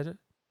of your head.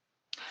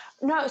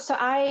 No, so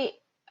I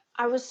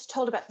was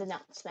told about the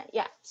announcement.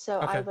 Yeah. So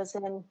I Okay. was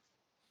in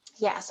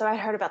yeah, so I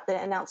heard about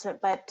the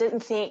announcement, but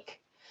didn't think.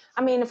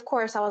 I mean, of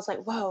course, I was like,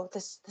 "Whoa,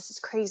 this is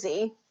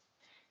crazy."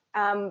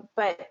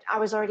 But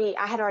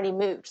I had already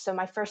moved, so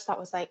my first thought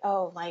was like,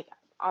 "Oh, like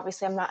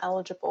obviously I'm not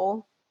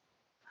eligible,"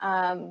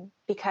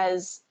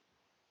 because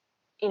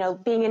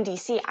being in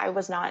DC,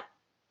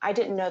 I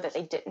didn't know that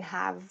they didn't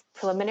have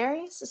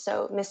preliminaries.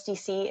 So Miss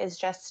DC is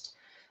just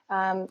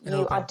And you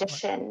open. Right.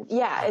 audition.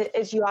 Yeah, Right.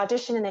 it's you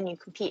audition and then you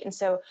compete. And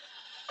so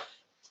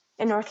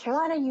in North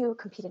Carolina, you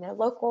compete in a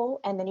local,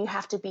 and then you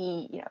have to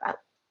be,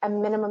 a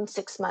minimum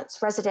 6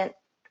 months resident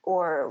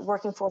or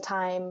working full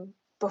time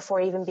before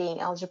even being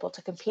eligible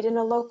to compete in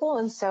a local.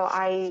 And so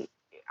I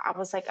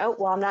was like, oh,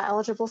 well, I'm not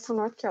eligible for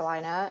North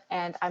Carolina,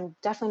 and I'm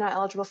definitely not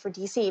eligible for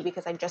DC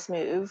because I just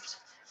moved,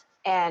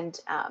 and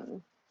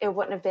it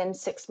wouldn't have been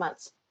 6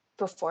 months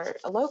before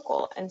a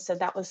local. And so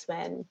that was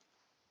when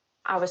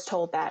I was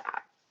told that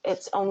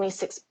it's only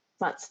 6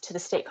 months to the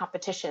state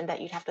competition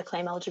that you'd have to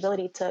claim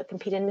eligibility to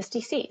compete in Miss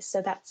DC.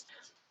 So that's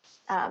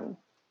um,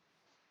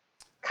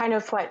 kind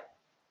of what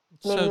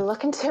made So me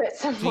look into it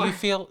some more.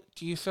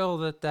 do you feel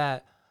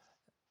that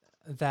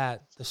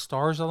the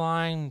stars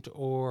aligned,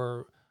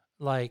 or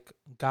like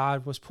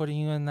God was putting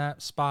you in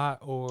that spot,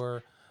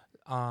 or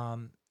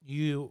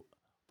you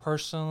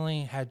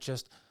personally had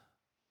just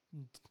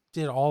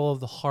did all of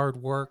the hard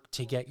work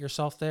to get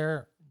yourself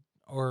there,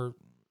 or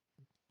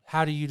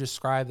how do you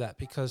describe that?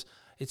 Because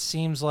it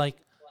seems like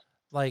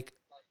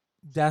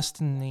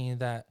destiny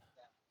that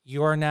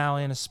you're now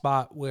in a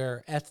spot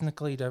where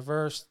ethnically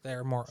diverse,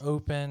 they're more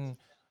open,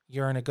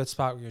 you're in a good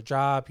spot with your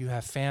job, you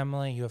have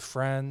family, you have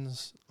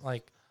friends.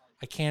 Like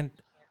I can't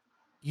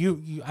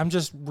you I'm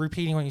just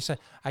repeating what you said.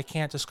 I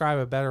can't describe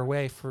a better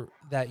way for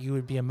that you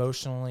would be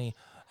emotionally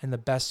in the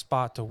best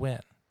spot to win.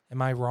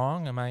 Am I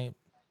wrong? Am I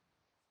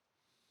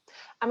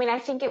I mean, I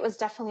think it was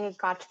definitely a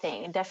God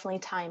thing and definitely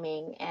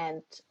timing,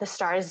 and the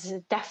stars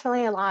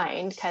definitely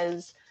aligned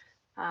because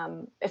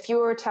if you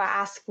were to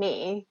ask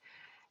me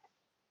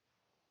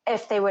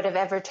if they would have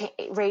ever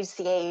raised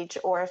the age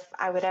or if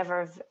I would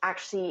ever have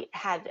actually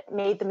had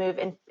made the move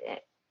in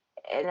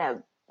a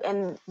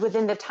and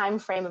within the time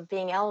frame of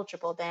being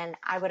eligible, then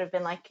I would have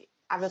been like,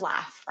 I would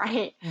laugh,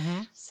 right?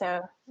 Mhm.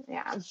 So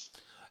yeah.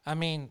 I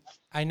mean,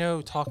 I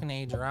know talking to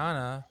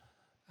Adriana,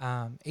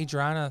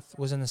 Adriana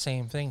was in the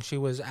same thing. She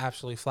was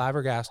absolutely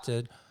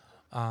flabbergasted.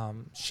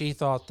 She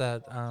thought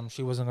that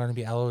she wasn't going to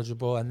be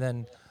eligible, and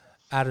then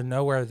out of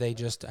nowhere, they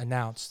just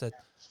announced that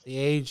the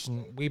age,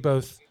 and we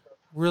both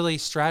really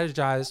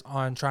strategized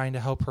on trying to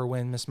help her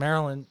win Miss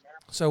Maryland.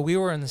 So we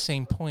were in the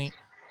same point,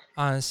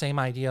 on the same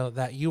idea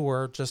that you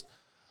were. Just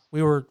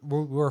we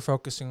were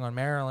focusing on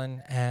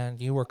Maryland,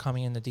 and you were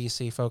coming into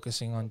DC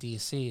focusing on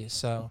DC.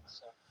 So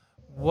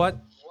what?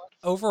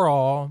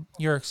 overall,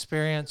 your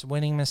experience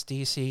winning Miss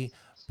DC,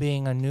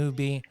 being a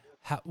newbie,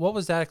 what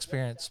was that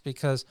experience?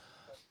 Because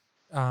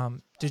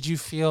did you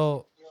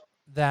feel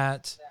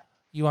that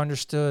you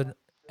understood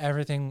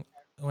everything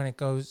when it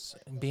goes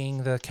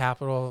being the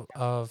capital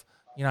of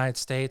United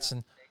States,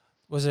 and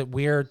was it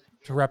weird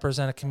to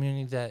represent a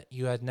community that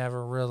you had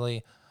never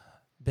really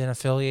been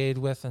affiliated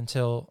with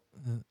until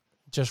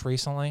just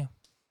recently?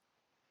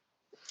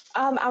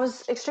 I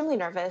was extremely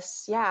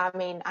nervous. Yeah, I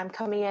mean, I'm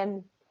coming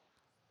in,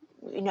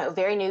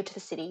 very new to the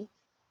city.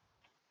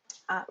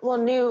 Well,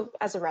 new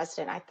as a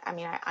resident.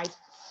 I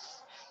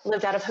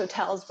lived out of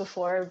hotels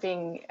before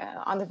being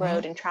on the Hmm.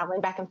 road and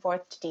traveling back and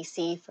forth to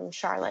DC from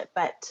Charlotte.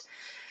 But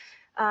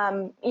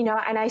and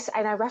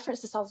I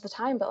reference this all the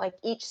time. But like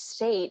each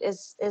state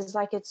is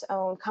like its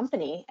own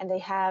company, and they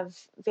have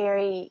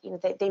they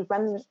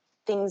run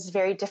things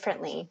very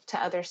differently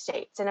to other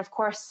states. And of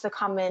course, the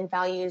common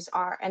values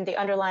are and the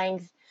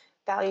underlying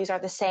values are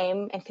the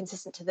same and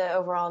consistent to the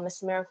overall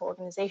Miss America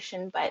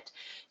organization. But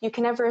you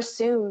can never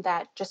assume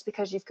that just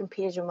because you've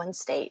competed in one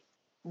state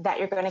that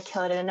you're going to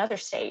kill it in another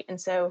state. And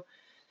so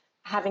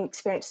having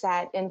experienced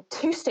that in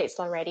two states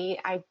already,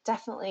 I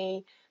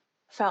definitely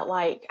felt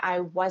like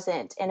I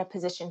wasn't in a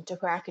position to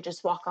where I could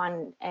just walk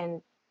on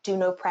and do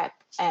no prep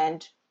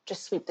and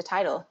just sweep the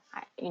title.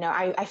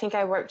 I think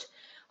I worked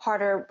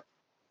harder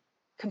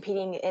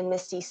competing in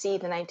Miss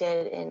DC than I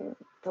did in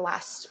the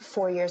last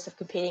 4 years of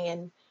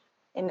competing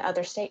in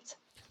other states.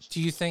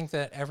 Do you think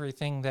that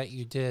everything that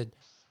you did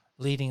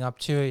leading up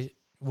to it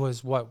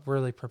was what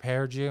really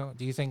prepared you?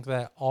 Do you think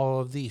that all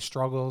of the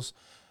struggles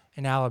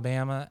in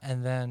Alabama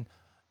and then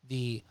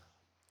the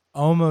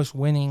almost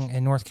winning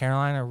in North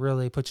Carolina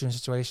really put you in a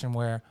situation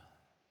where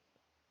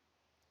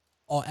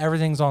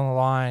everything's on the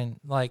line?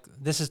 Like,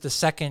 this is the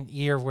second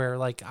year where,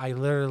 like, I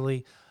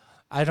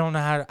don't know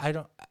how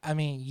to, I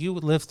mean, you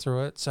lived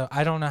through it, so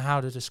I don't know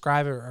how to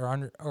describe it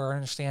or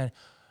understand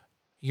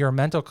your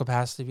mental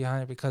capacity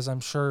behind it, because I'm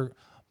sure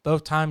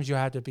both times you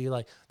had to be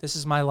like, this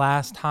is my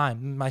last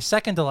time, my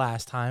second to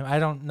last time. I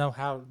don't know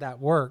how that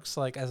works.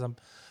 Like, as I'm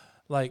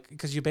like,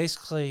 because you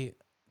basically,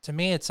 to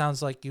me, it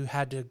sounds like you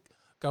had to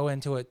go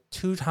into it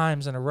two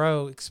times in a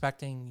row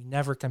expecting you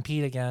never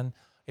compete again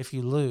if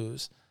you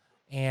lose.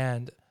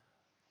 And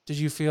did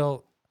you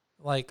feel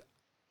like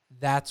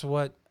that's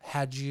what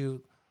had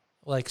you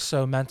like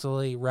so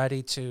mentally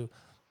ready to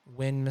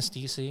win Miss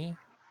DC?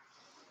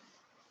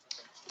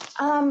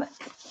 Um,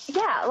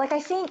 yeah, like I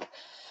think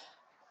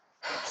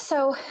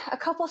so. A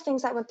couple of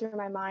things that went through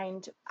my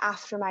mind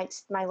after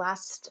my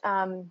last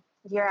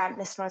year at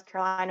Miss North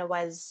Carolina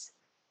was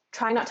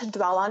trying not to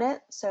dwell on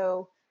it.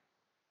 So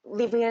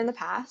leaving it in the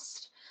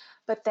past,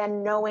 but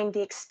then knowing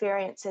the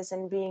experiences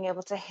and being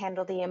able to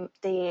handle the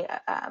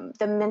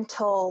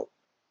mental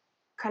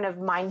kind of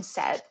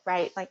mindset,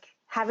 right? Like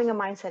having a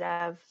mindset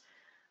of,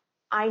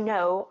 I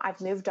know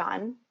I've moved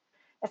on.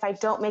 If I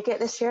don't make it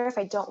this year, if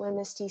I don't win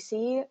this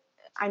DC,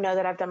 I know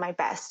that I've done my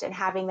best, and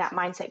having that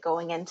mindset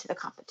going into the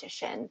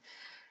competition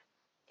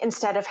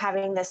instead of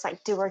having this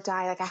like do or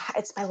die, like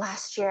it's my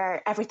last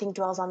year, everything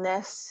dwells on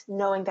this,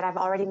 knowing that I've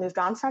already moved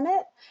on from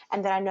it,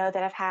 and that I know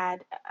that I've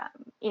had,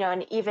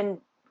 an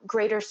even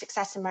greater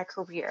success in my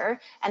career,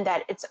 and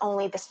that it's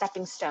only the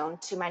stepping stone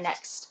to my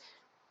next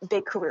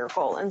big career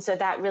goal. And so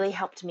that really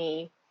helped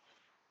me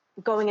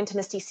going into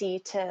Miss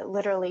DC to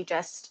literally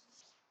just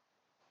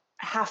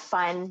have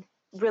fun,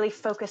 really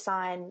focus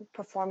on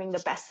performing the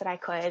best that I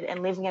could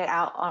and leaving it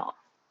out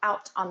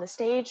on the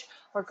stage,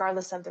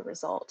 regardless of the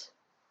result.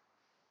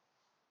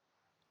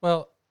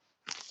 Well,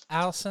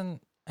 Allison,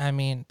 I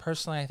mean,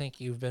 personally, I think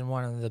you've been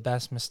one of the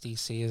best Miss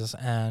DCs,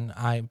 and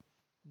I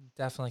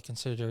definitely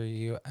consider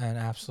you an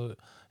absolute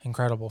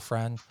incredible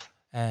friend.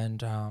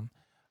 And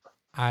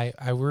I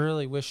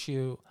really wish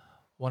you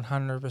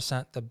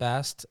 100% the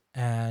best.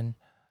 And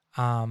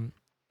um,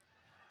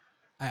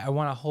 I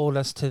want to hold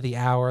us to the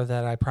hour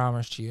that I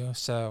promised you.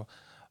 So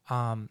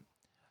um,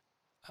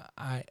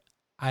 I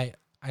I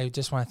I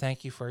just want to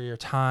thank you for your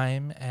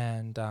time,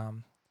 and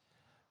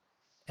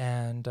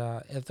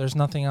if there's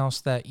nothing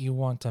else that you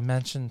want to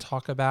mention,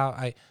 talk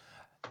about,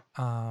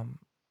 um,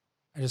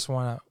 I just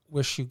want to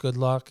wish you good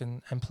luck,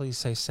 and please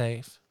stay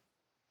safe.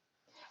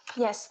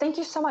 Yes, thank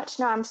you so much.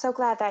 No, I'm so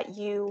glad that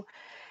you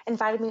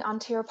invited me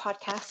onto your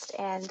podcast,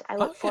 and I Oh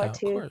look yeah, forward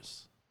of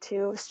course.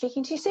 to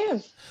speaking to you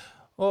soon.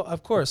 Well,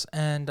 of course,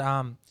 and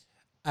I,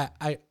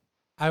 I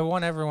I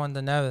want everyone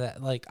to know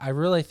that, like, I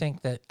really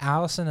think that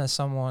Allison is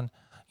someone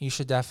you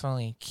should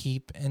definitely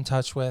keep in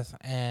touch with,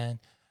 and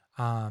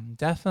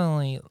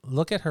definitely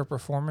look at her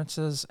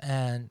performances.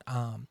 And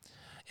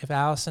if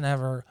Allison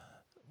ever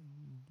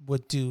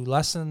would do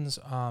lessons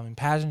in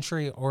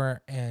pageantry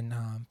or in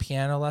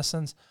piano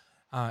lessons,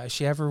 if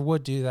she ever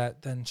would do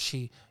that, then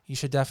you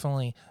should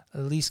definitely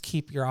at least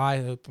keep your eye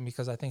open,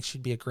 because I think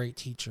she'd be a great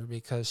teacher,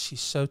 because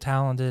she's so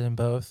talented in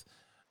both.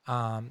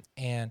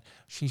 And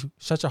she's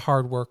such a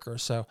hard worker.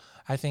 So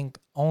I think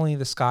only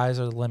the skies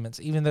are the limits.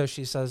 Even though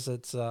she says a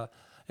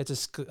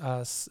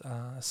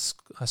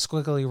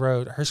squiggly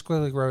road, her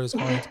squiggly road is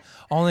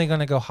only going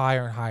to go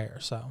higher and higher.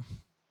 So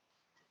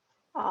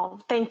Oh,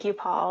 thank you,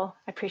 Paul.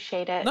 I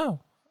appreciate it. No.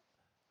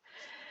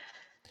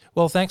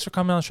 Well, thanks for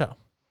coming on the show.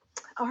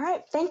 All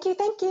right. Thank you.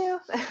 Thank you.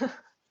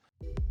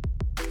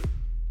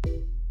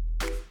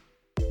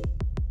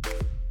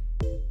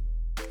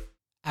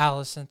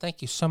 Allison,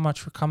 thank you so much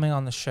for coming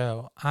on the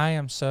show. I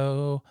am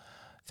so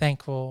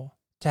thankful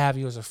to have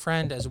you as a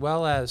friend, as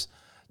well as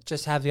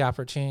just have the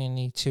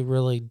opportunity to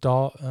really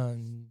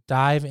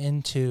dive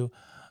into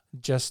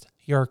just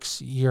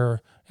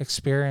your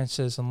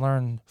experiences and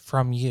learn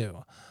from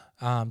you.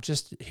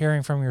 Just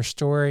hearing from your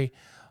story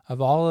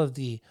of all of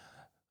the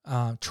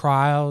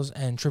trials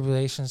and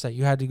tribulations that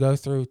you had to go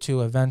through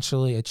to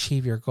eventually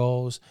achieve your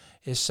goals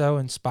is so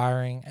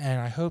inspiring.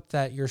 And I hope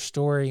that your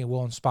story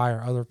will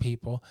inspire other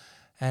people.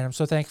 And I'm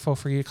so thankful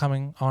for you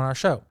coming on our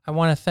show. I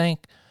want to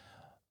thank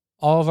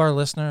all of our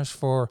listeners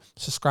for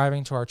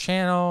subscribing to our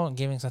channel and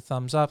giving us a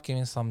thumbs up,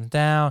 giving us a thumbs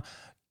down,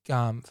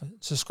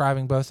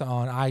 subscribing both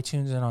on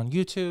iTunes and on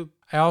YouTube.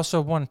 I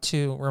also want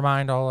to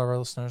remind all of our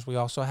listeners, we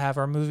also have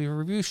our movie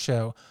review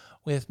show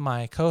with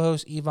my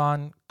co-host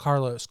Yvonne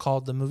Carlos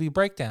called The Movie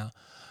Breakdown.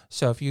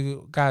 So if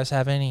you guys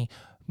have any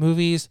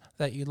movies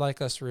that you'd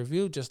like us to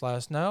review, just let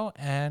us know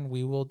and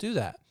we will do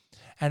that.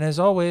 And as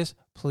always,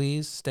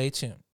 please stay tuned.